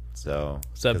 Yeah. So,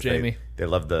 What's up, 'cause Jamie? They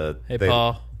love the Hey, they,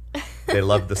 Paul. They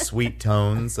love the sweet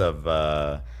tones of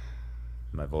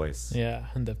my voice. Yeah.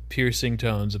 And the piercing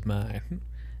tones of mine.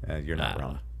 You're not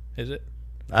wrong. Is it?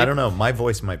 I don't know. My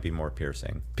voice might be more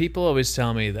piercing. People always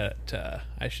tell me that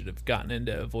I should have gotten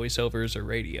into voiceovers or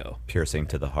radio. Piercing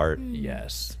to the heart.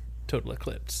 Yes. Total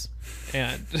eclipse.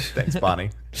 And Thanks, Bonnie.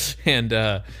 and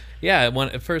yeah,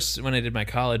 at first when I did my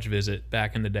college visit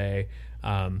back in the day,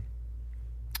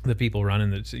 the people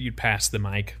running you'd pass the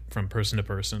mic from person to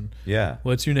person. Yeah.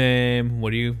 What's your name?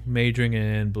 What are you majoring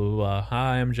in? Blah, blah, blah.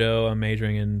 Hi, I'm Joe. I'm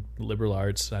majoring in liberal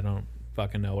arts. I don't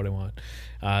fucking know what I want.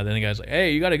 Then the guy's like,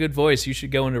 hey, you got a good voice. You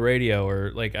should go into radio.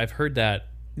 Or like, I've heard that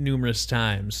numerous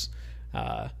times.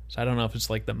 So I don't know if it's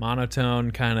like the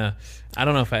monotone kind of, I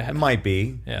don't know if I It have. might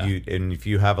be. Yeah. And if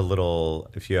you have a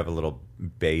little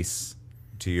bass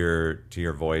to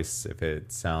your voice, if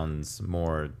it sounds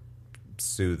more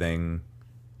soothing,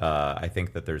 I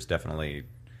think that there's definitely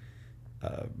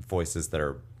voices that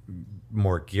are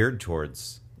more geared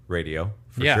towards radio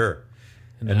for Yeah. sure.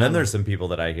 And then I'm- there's some people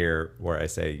that I hear where I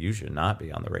say you should not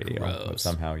be on the radio, but Gross.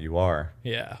 somehow you are.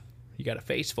 Yeah. You got a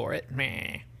face for it.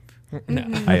 Meh. No.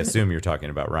 I assume you're talking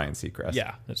about Ryan Seacrest.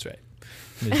 Yeah, that's right.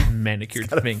 His manicured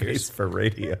Got a fingers. face for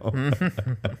radio.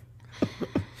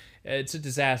 It's a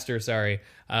disaster. Sorry,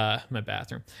 my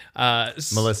bathroom.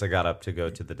 Melissa got up to go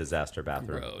to the disaster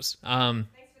bathroom. Rose. Thanks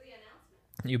for the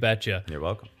announcement. You betcha. You're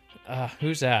welcome.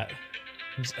 Who's that?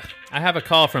 I have a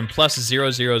call from plus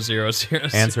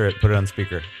 0000. Answer it. Put it on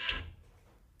speaker.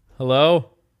 Hello.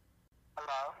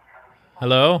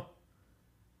 Hello.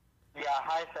 Yeah,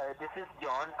 hi sir. This is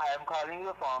John. I am calling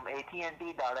you from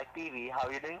AT&T Direct TV. How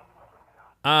are you doing?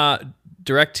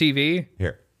 Direct TV.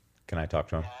 Here, can I talk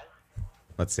to him?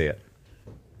 Let's see it.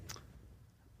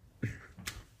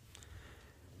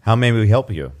 How may we help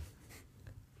you?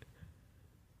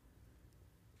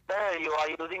 Sir, you are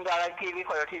using Direct TV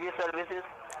for your TV services?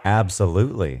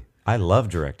 Absolutely. I love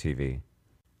DirecTV.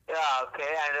 Yeah, okay.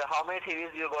 And how many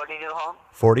TVs you got in your home?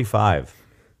 45.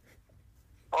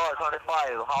 Oh, 25.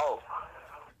 How?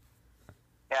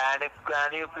 And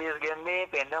can you please give me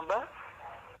PIN number?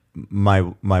 My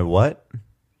what?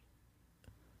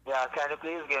 Yeah, can you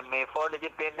please give me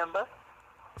 4-digit PIN number?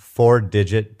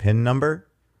 4-digit PIN number?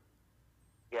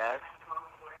 Yes.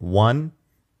 1,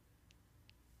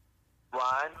 1,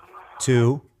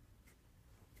 2,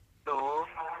 2,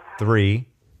 3,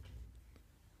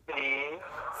 3,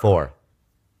 4.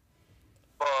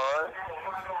 4.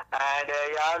 And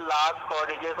your last 4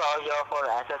 digits of your for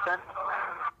SSN?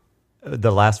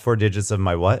 The last 4 digits of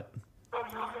my what?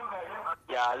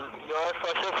 Yeah, your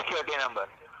social security number.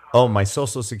 Oh, my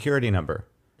social security number.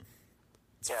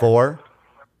 It's Yes. 4,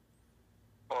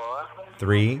 4,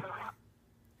 3,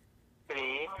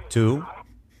 3, 2,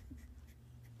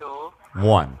 2,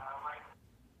 1.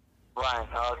 1.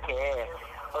 Okay.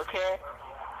 Okay.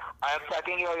 I am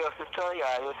checking your sister.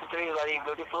 Yeah, your sister is very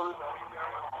beautiful.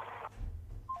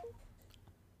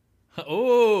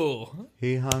 Oh,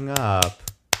 He hung up.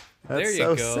 That's There you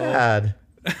so go. sad.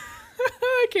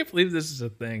 I can't believe this is a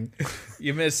thing.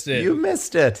 You missed it. You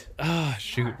missed it. Ah,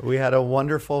 shoot. We had a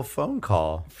wonderful phone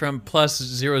call. From plus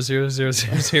 00000.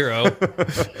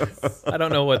 I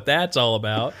don't know what that's all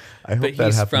about. I hope but that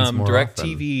he's happens from more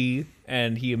DirecTV,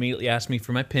 and he immediately asked me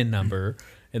for my PIN number,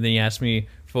 and then he asked me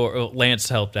for Lance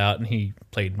helped out, and he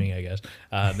played me, I guess.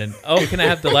 Then can I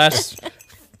have the last?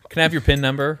 Can I have your PIN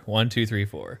number? 1, 2, 3,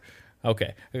 4.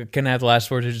 Okay. Can I have the last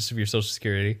 4 digits of your social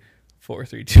security? 4,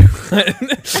 3, 2, 1.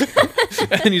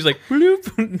 And he's like, bloop.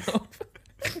 No.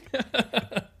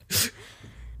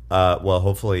 Well,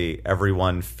 hopefully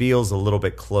everyone feels a little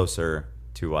bit closer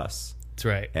to us. That's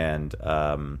right. And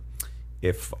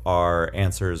if our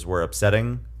answers were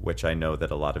upsetting, which I know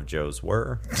that a lot of Joe's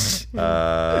were,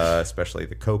 especially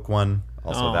the Coke one.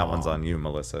 Also, that one's on you,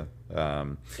 Melissa.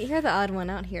 You're the odd one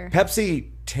out here. Pepsi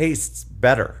tastes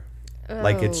better.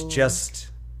 Like it's Oh. just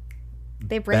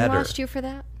They better. brainwashed you for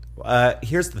that?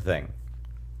 Here's the thing.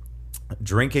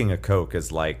 Drinking a Coke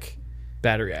is like,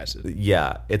 Battery acid.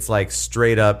 yeah, it's like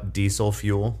straight up diesel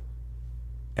fuel.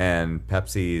 And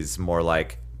Pepsi's more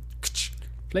like,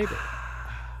 Flavor.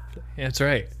 Yeah, that's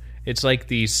right. It's like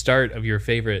the start of your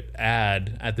favorite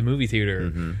ad at the movie theater.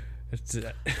 Mm-hmm. It's,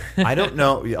 I don't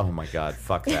know. Oh my God,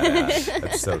 fuck that ad.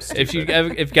 That's so stupid. if you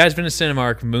guys been to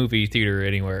Cinemark movie theater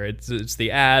anywhere, it's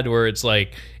the ad where it's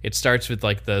like it starts with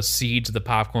like the seeds of the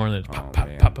popcorn and pop pop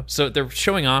man. pop. So they're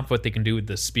showing off what they can do with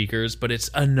the speakers, but it's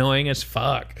annoying as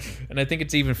fuck. And I think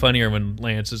it's even funnier when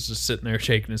Lance is just sitting there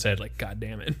shaking his head like, God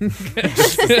damn it.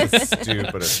 It's the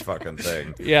stupidest fucking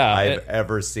thing Yeah, I've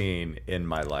ever seen in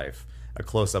my life. A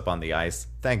close up on the ice.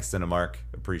 Thanks, Cinemark.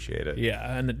 Appreciate it.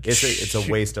 Yeah, and then It's a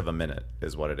waste of a minute,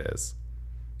 is what it is.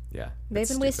 Yeah. They've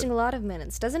it's been wasting stupid. a lot of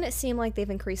minutes. Doesn't it seem like they've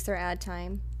increased their ad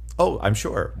time? Oh, I'm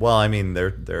sure. Well, I mean, they're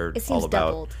It seems all about.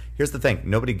 doubled. Here's the thing: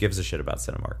 nobody gives a shit about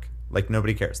Cinemark. Like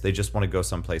nobody cares. They just want to go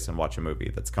someplace and watch a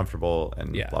movie that's comfortable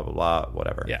and Yeah. blah blah blah,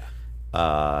 whatever. Yeah.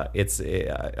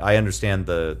 I understand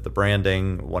the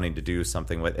branding, wanting to do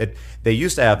something with it. They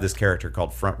used to have this character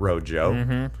called Front Row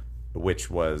Joe, which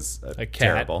was A cat.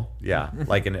 terrible. Yeah,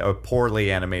 like a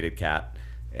poorly animated cat.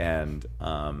 And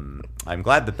I'm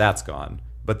glad that that's gone.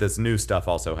 But this new stuff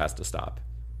also has to stop.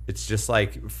 It's just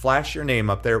like flash your name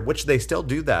up there, which they still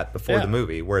do that before Yeah. the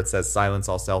movie, where it says silence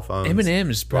all cell phones.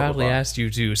 Eminem's blah, blah, proudly blah. asked you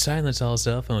to silence all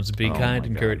cell phones, be Oh kind my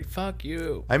and God. courteous. Fuck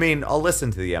you. I mean, I'll listen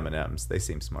to the M&Ms. They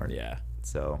seem smart. Yeah.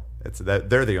 So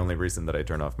they're the only reason that I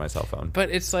turn off my cell phone. But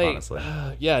it's like, honestly.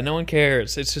 yeah, no one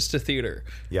cares. It's just a theater.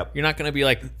 Yep. You're not going to be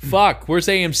like, fuck, where's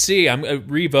AMC? I'm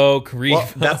revoke. Well,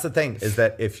 that's the thing, is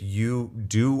that if you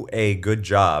do a good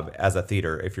job as a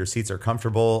theater, if your seats are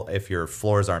comfortable, if your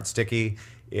floors aren't sticky,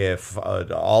 if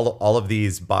all of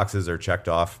these boxes are checked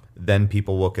off, then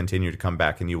people will continue to come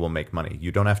back and you will make money.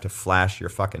 You don't have to flash your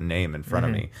fucking name in front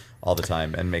of me all the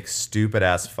time and make stupid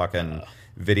ass fucking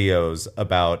videos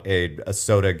about a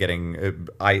soda getting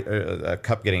a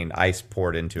cup getting ice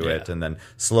poured into it and then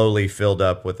slowly filled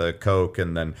up with a Coke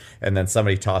and then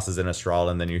somebody tosses in a straw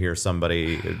and then you hear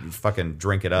somebody fucking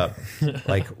drink it up.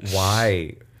 Like,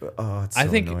 why? Oh, it's so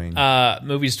annoying.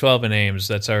 Movies 12 and Ames,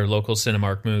 that's our local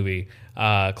Cinemark movie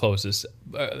closest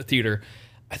theater.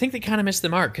 I think they kind of missed the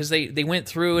mark because they went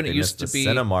through and it used to be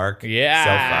Cinemark.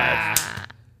 Yeah. Cell 5.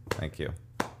 Thank you.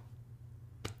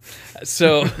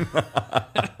 So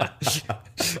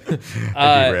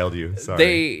I derailed you.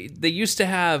 Sorry. They used to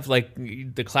have like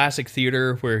the classic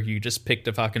theater where you just picked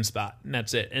a fucking spot and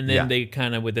that's it. And then they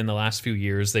kind of within the last few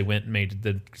years they went and made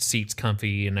the seats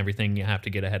comfy and everything. You have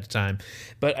to get ahead of time.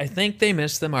 But I think they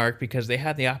missed the mark because they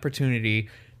had the opportunity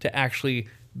to actually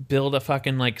build a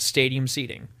fucking like stadium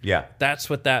seating. Yeah, that's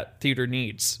what that theater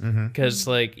needs. Because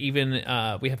like even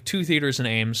we have 2 theaters in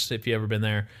Ames. If you ever been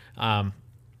there.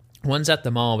 One's at the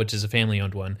mall, which is a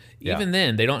family-owned one. Even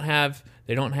then, they don't have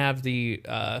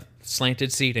the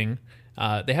slanted seating.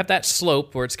 They have that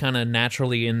slope where it's kind of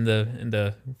naturally in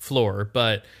the floor.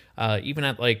 But even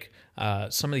at like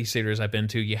some of these theaters I've been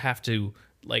to, you have to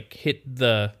like hit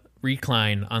the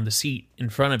recline on the seat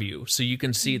in front of you so you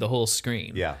can see the whole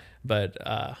screen. Yeah. But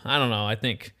I don't know. I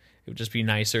think it would just be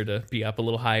nicer to be up a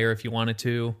little higher if you wanted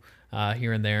to.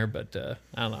 Here and there, but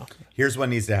I don't know. Here's what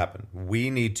needs to happen. We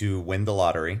need to win the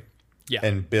lottery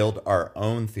and build our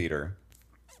own theater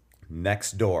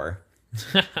next door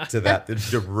to that,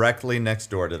 directly next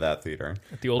door to that theater.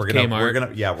 At the old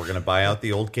Kmart. We're gonna buy out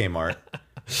the old Kmart.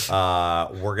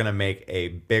 We're gonna make a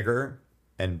bigger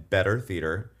and better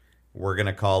theater. We're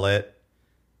gonna call it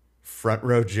Front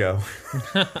Row Joe.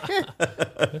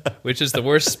 Which is the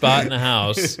worst spot in the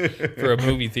house for a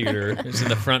movie theater. It's in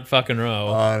the front fucking row.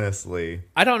 Honestly.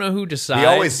 I don't know who decides. He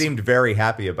always seemed very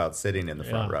happy about sitting in the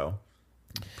front row.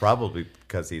 Probably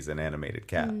because he's an animated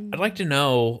cat. I'd like to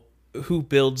know who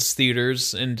builds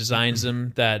theaters and designs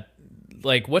them. That,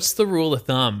 like, what's the rule of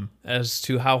thumb as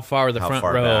to how far the front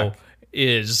row back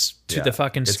is to the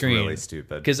fucking screen? It's really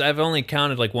stupid. Because I've only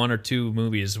counted like 1 or 2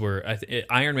 movies where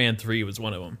Iron Man 3 was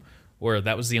one of them, where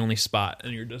that was the only spot,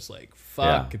 and you're just like,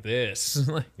 fuck this.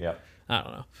 Like, I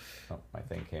don't know. Oh, my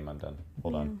thing came undone.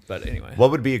 Hold on. But anyway.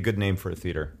 What would be a good name for a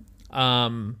theater?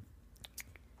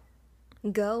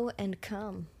 Go and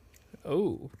Come.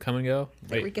 Oh, Come and Go? Wait.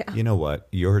 There we go. You know what?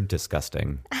 You're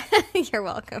disgusting. You're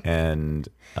welcome. And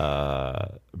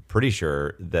pretty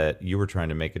sure that you were trying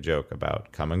to make a joke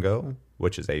about Come and Go,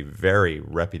 which is a very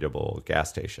reputable gas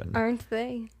station. Aren't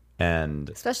they? And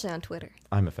especially on Twitter.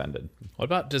 I'm offended. What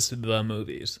about just the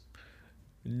movies?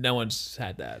 No one's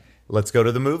had that. Let's go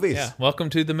to the movies. Yeah.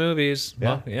 Welcome to the movies.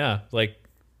 Yeah. Well, like,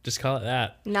 just call it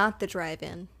that. Not the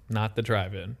drive-in. Not the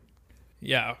drive-in.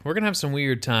 Yeah, we're going to have some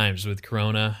weird times with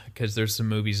Corona because there's some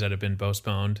movies that have been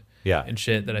postponed. Yeah. And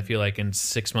shit that I feel like in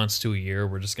 6 months to a year,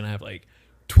 we're just going to have like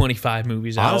 25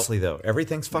 movies out. Honestly, though,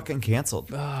 everything's fucking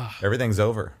canceled. Everything's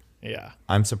over. Yeah.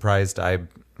 I'm surprised I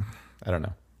don't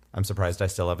know. I'm surprised I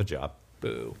still have a job.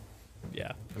 Boo.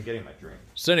 Yeah. I'm getting my drink.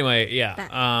 So anyway,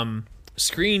 yeah.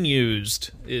 Screen used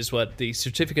is what the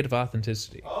certificate of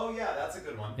authenticity. Oh, yeah, that's a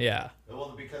good one. Yeah.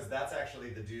 Well, because that's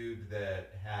actually the dude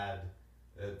that had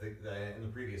in the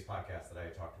previous podcast that I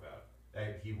talked about.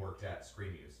 He worked at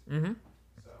Screen Use. Mm-hmm.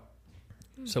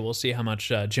 So we'll see how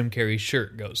much Jim Carrey's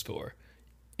shirt goes for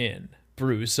in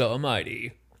Bruce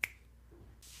Almighty.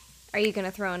 Are you going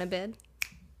to throw in a bid?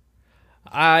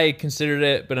 I considered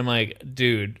it, but I'm like,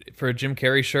 dude, for a Jim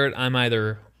Carrey shirt, I'm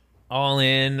either all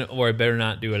in or I better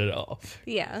not do it at all.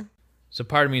 Yeah. So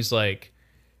part of me is like,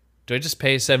 do I just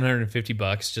pay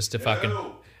 $750 just to fucking...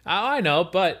 Oh, I know,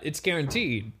 but it's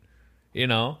guaranteed. You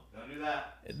know? Don't do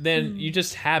that. Then you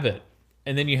just have it.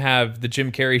 And then you have the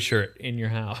Jim Carrey shirt in your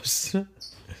house.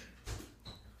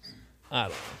 I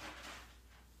don't know.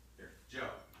 Here, Joe.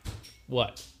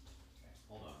 What? Okay,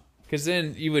 hold on. Because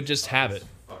then you would just have it.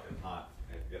 Fucking hot.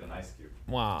 I have to get an ice cube.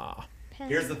 Wow.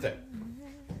 Here's the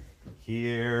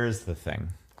thing.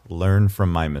 Learn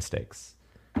from my mistakes.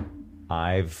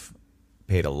 I've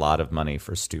paid a lot of money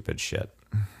for stupid shit.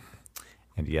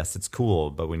 And yes, it's cool,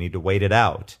 but we need to wait it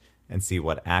out and see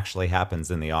what actually happens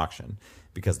in the auction,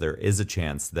 because there is a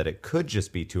chance that it could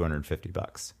just be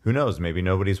 $250. Who knows? Maybe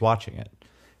nobody's watching it.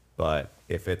 But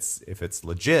if it's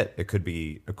legit, it could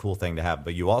be a cool thing to have.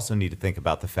 But you also need to think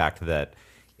about the fact that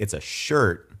it's a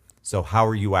shirt. So how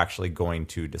are you actually going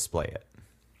to display it?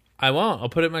 I won't. I'll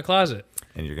put it in my closet.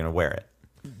 And you're going to wear it.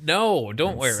 No,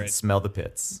 don't wear it. Smell the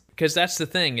pits. because that's the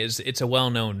thing is it's a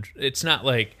well-known. It's not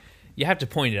like you have to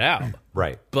point it out,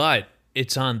 right? But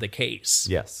it's on the case.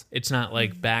 Yes, it's not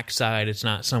like backside. It's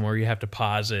not somewhere you have to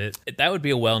pause it. That would be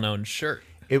a well-known shirt.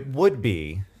 It would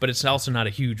be, but it's also not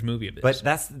a huge movie of this. But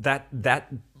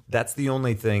that's the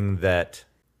only thing that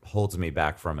holds me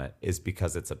back from it is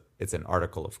because it's an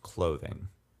article of clothing.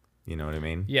 You know what I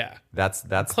mean? Yeah. That's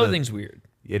clothing's weird.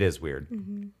 It is weird.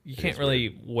 Mm-hmm. You can't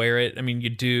really wear it. I mean, you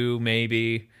do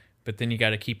maybe, but then you got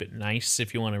to keep it nice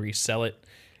if you want to resell it.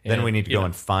 And, then we need to go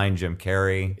and find Jim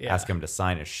Carrey, ask him to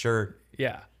sign his shirt.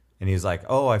 Yeah. And he's like,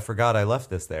 "Oh, I forgot I left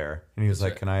this there." And he was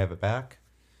like, "Can I have it back?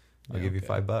 I'll give you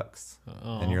 $5."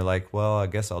 And you're like, "Well, I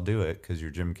guess I'll do it because you're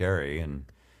Jim Carrey."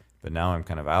 But now I'm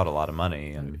kind of out a lot of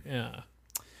money. And yeah.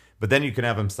 But then you can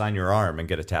have him sign your arm and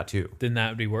get a tattoo. Then that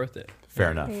would be worth it. Fair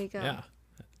enough. There you go. Yeah.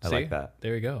 I like that.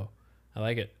 There you go. I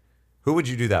like it. Who would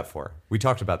you do that for? We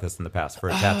talked about this in the past for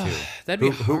a tattoo. That'd be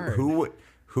hard.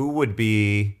 Who would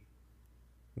be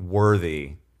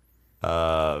worthy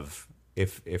of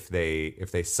if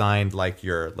they signed like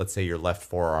let's say your left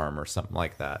forearm or something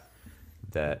like that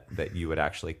you would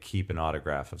actually keep an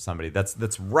autograph of somebody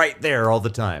that's right there all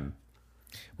the time?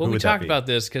 Well, we talked about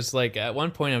this because like at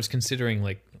one point I was considering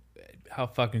like how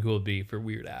fucking cool it'd be for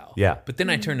Weird Al. Yeah. But then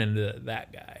I turned into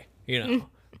that guy, you know.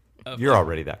 You're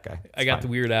already that guy. I got the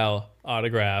Weird Al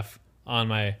autograph on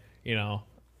my, you know,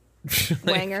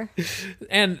 Wanger.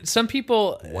 And some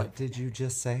people. What did you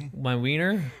just say? My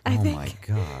wiener. Oh my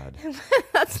God.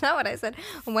 That's not what I said.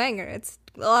 Wanger. It's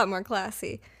a lot more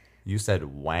classy. You said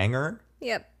wanger?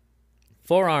 Yep.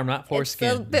 Forearm, not foreskin.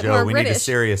 It's a bit Joe, more we British. need to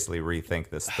seriously rethink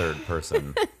this third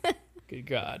person Good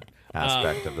God.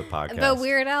 aspect of the podcast. But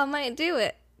Weird Al might do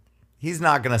it. He's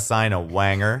not going to sign a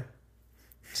wanger.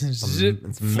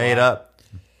 It's made up.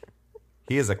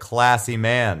 He is a classy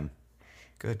man.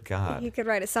 Good God. You could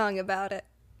write a song about it.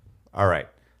 All right.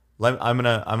 I'm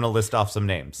gonna list off some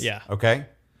names. Yeah. Okay.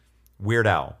 Weird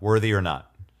Al, worthy or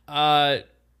not?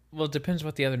 Well, it depends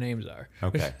what the other names are.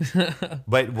 Okay.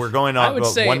 But we're going on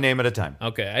one name at a time.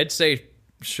 Okay, I'd say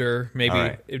sure. Maybe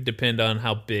right. it would depend on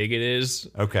how big it is.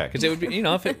 Okay. Because it would be, you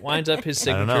know, if it winds up his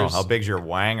I signatures. don't know. How big's your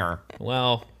wanger?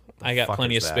 Well, I got fuck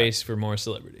plenty of is that? space for more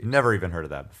celebrities. Never even heard of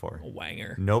that before.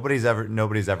 Wanger. Nobody's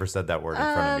ever said that word in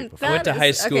front of me before. I went to high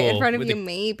school. Okay, in front of with you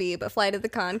maybe, but Flight of the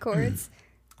Conchords.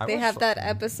 They have that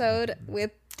episode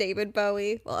with David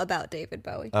Bowie. Well, about David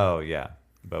Bowie. Oh, yeah.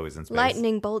 Bowie's in space.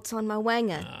 Lightning bolts on my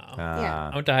wanger.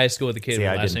 Yeah. I went to high school with a kid with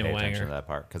I last didn't name pay attention Wanger. to that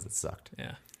part because it sucked.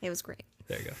 Yeah. It was great.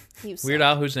 There you go. You Weird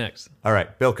Al, who's next? All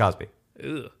right. Bill Cosby.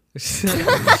 Ugh.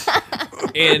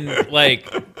 In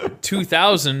like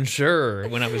 2000, sure,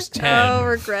 when I was 10. Oh,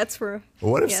 regrets were.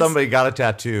 What if somebody got a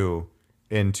tattoo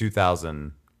in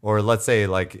 2000, or let's say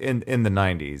like in the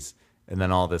 90s, and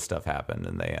then all this stuff happened,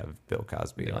 and they have Bill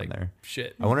Cosby on there?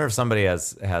 Shit. I wonder if somebody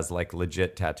has like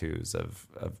legit tattoos of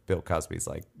Bill Cosby's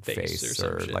like face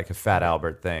or or shit. like a Fat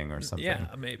Albert thing or something. Yeah,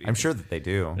 maybe. I'm sure that they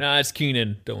do. No, it's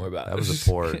Keenan. Don't worry about it. That was a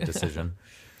poor decision.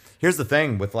 Here's the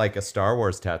thing with like a Star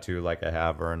Wars tattoo like I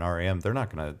have or an REM, they're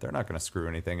not gonna screw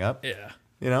anything up. Yeah.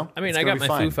 You know? I mean, It's I gonna got be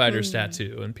my fine. Foo Fighters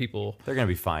tattoo, and people They're gonna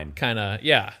be fine. kind of,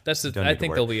 yeah. That's the. Don't I need to think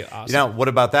worry. they'll be awesome. You know, what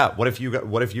about that? What if you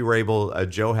were able?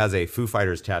 Joe has a Foo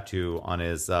Fighters tattoo on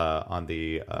his on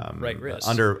the right wrist,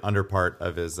 under part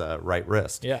of his right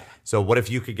wrist. Yeah. So what if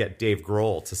you could get Dave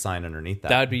Grohl to sign underneath that?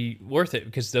 That'd be worth it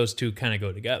because those two kind of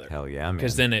go together. Hell yeah, man.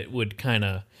 Because then it would kind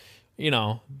of, you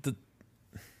know,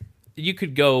 you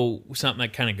could go something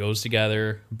that kind of goes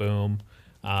together. Boom.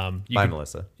 Bye,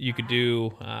 Melissa. You could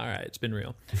do. All right, it's been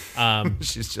real.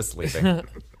 She's just leaving.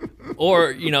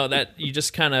 Or you know that you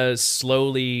just kind of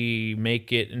slowly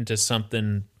make it into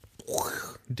something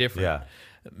different. Yeah.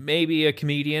 Maybe a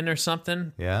comedian or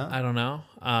something. Yeah. I don't know.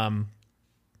 I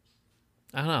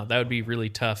don't know. That would be really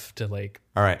tough to like.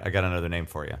 All right, I got another name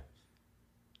for you.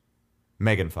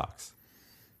 Megan Fox.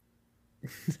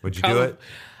 Would you do it?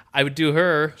 I would do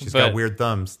her. She's but, got weird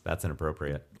thumbs. That's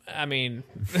inappropriate. I mean,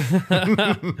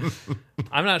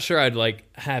 I'm not sure I'd like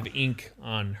have ink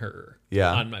on her.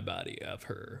 Yeah. On my body of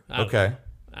her. I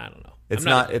don't know.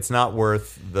 It's not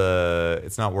worth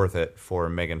it for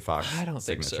Megan Fox. I don't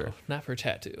think signature. so. Not for a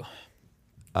tattoo.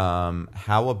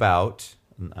 How about?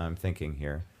 I'm thinking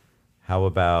here. How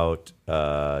about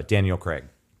Daniel Craig?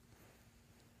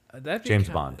 James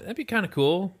Bond. That'd be kind of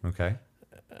cool. Okay.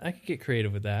 I could get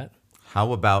creative with that.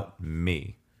 How about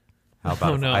me? How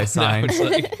about if I No, signed? it's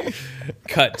like,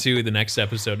 cut to the next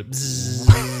episode.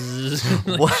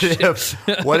 What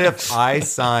if I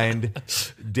signed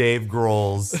Dave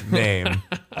Grohl's name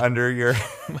under your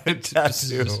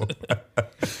tattoo?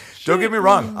 Don't get me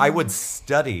wrong. I would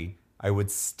study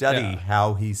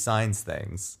how he signs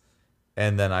things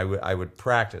And then I would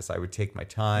practice. I would take my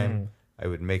time. I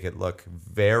would make it look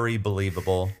very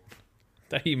believable.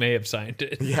 That he may have signed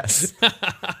it. Yes.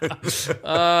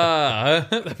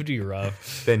 That would be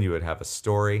rough. Then you would have a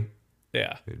story.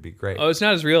 Yeah. It would be great. Oh, it's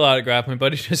not his real autograph. My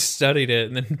buddy just studied it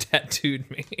and then tattooed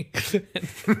me.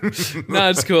 No,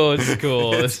 it's cool. It's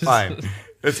cool. It's fine.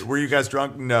 Were you guys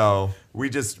drunk? No. We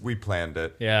planned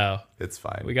it. Yeah. It's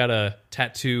fine. We got a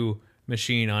tattoo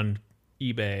machine on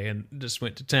eBay and just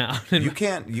went to town. And you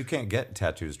can't get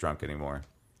tattoos drunk anymore.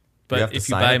 But if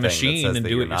you buy a machine and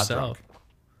do it yourself.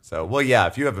 So, well, yeah,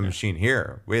 if you have a machine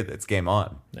here, it's game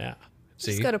on. Yeah.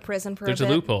 See? Just go to prison for There's a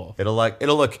bit. a loophole. It'll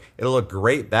look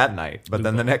great that night, but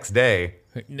then the next day,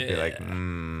 you're like,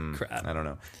 crap. I don't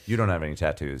know. You don't have any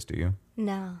tattoos, do you?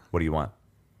 No. What do you want?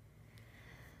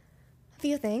 A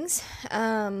few things.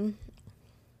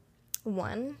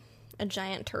 One, a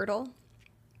giant turtle.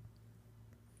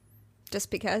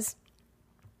 Just because.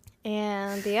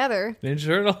 And the other... Ninja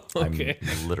Turtle? Okay.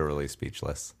 I'm literally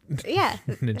speechless. Yeah.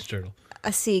 Ninja Turtle.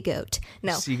 A sea goat.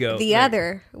 No. Sea goat. The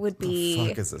other would be... What the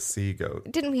fuck is a sea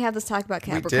goat? Didn't we have this talk about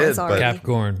Capricorns did, but- already?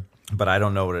 Capricorn. But I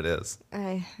don't know what it is.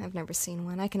 I've never seen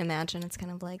one. I can imagine it's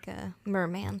kind of like a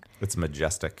merman, It's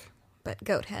majestic. but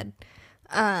goat head.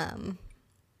 I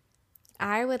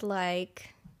would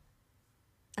like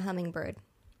a hummingbird.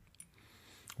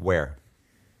 Where?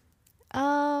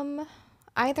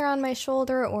 Either on my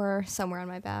shoulder or somewhere on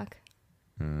my back.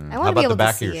 I How want to about be able the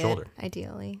back to see of your shoulder? it,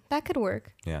 ideally. That could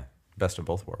work. Yeah. Best of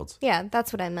both worlds. Yeah,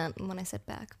 that's what I meant when I said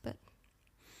back, but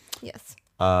yes.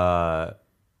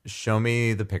 Show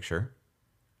me the picture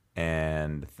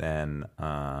and then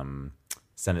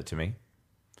send it to me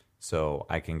so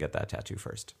I can get that tattoo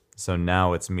first. So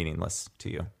now it's meaningless to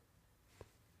you.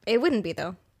 It wouldn't be,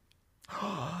 though.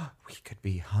 We could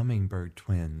be hummingbird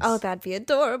twins. Oh, that'd be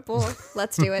adorable.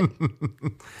 Let's do it.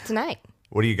 Tonight.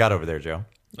 What do you got over there, Joe?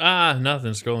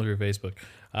 Nothing. Scrolling through Facebook.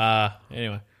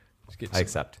 Anyway. Let's get I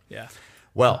accept. Yeah.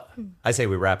 Well, I say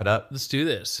we wrap it up. Let's do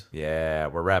this. Yeah,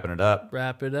 we're wrapping it up.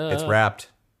 Wrap it up. It's wrapped.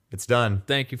 It's done.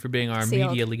 Thank you for being our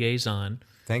Sealed. media liaison,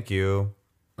 Thank you.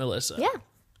 Melissa. Yeah,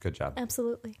 Good job.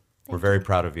 absolutely. We're very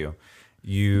proud of you.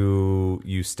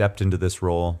 You stepped into this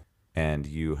role and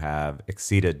you have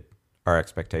exceeded our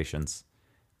expectations.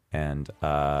 And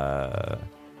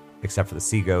except for the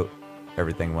sea goat,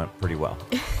 everything went pretty well.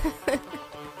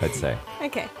 I'd say.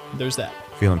 Okay. There's that.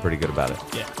 Feeling pretty good about it.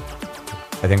 Yeah.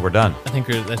 I think we're done. I think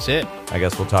that's it. I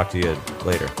guess we'll talk to you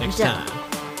later. Next Yeah.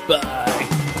 time. Bye.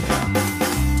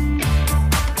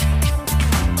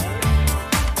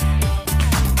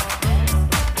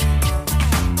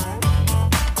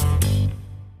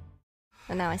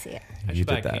 And now I see it. I You should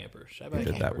buy did a that. camper. Should I buy You a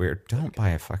did camper? that weird. Don't buy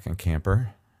a fucking camper.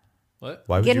 What?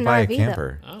 Why would Get you an buy RV, a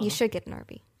camper? though. You should get an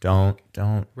RV. Don't.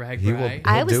 Rag He Bri? he'll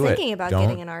I was do it. thinking about Don't-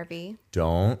 getting an RV.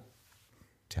 Don't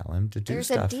tell him to do There's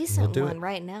stuff. a decent He'll do one it.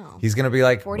 right now. He's gonna be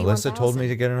like, 41,000. Melissa told me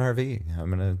to get an RV. I'm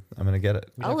gonna get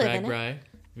it. We I'll have live Rag in it.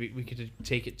 Bri. We could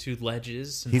take it to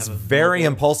ledges. And He's have a very mobile-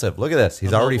 impulsive. Look at this.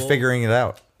 He's a already mobile- figuring it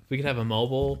out. We could have a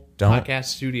mobile Don't. podcast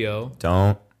studio,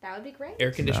 Don't. That would be great.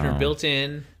 air conditioner No. built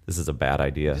in. This is a bad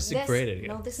idea. This is a great idea.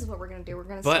 No, this is what we're going to do. We're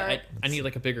going to But start. I need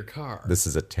like a bigger car This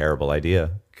is a terrible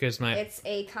idea. because my It's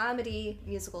a comedy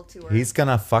musical tour. He's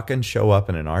gonna fucking show up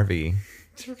in an RV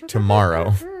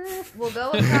tomorrow, We'll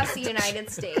go across the United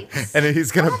States. and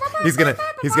he's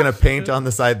gonna paint on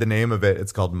the side the name of it.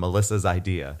 It's called Melissa's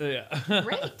Idea. yeah.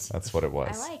 Great. That's what it I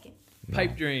was. like it.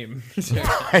 pipe dream.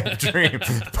 Pipe dream.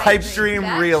 Pipe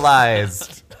dream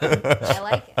realized. I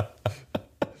like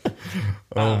it.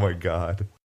 Oh my god.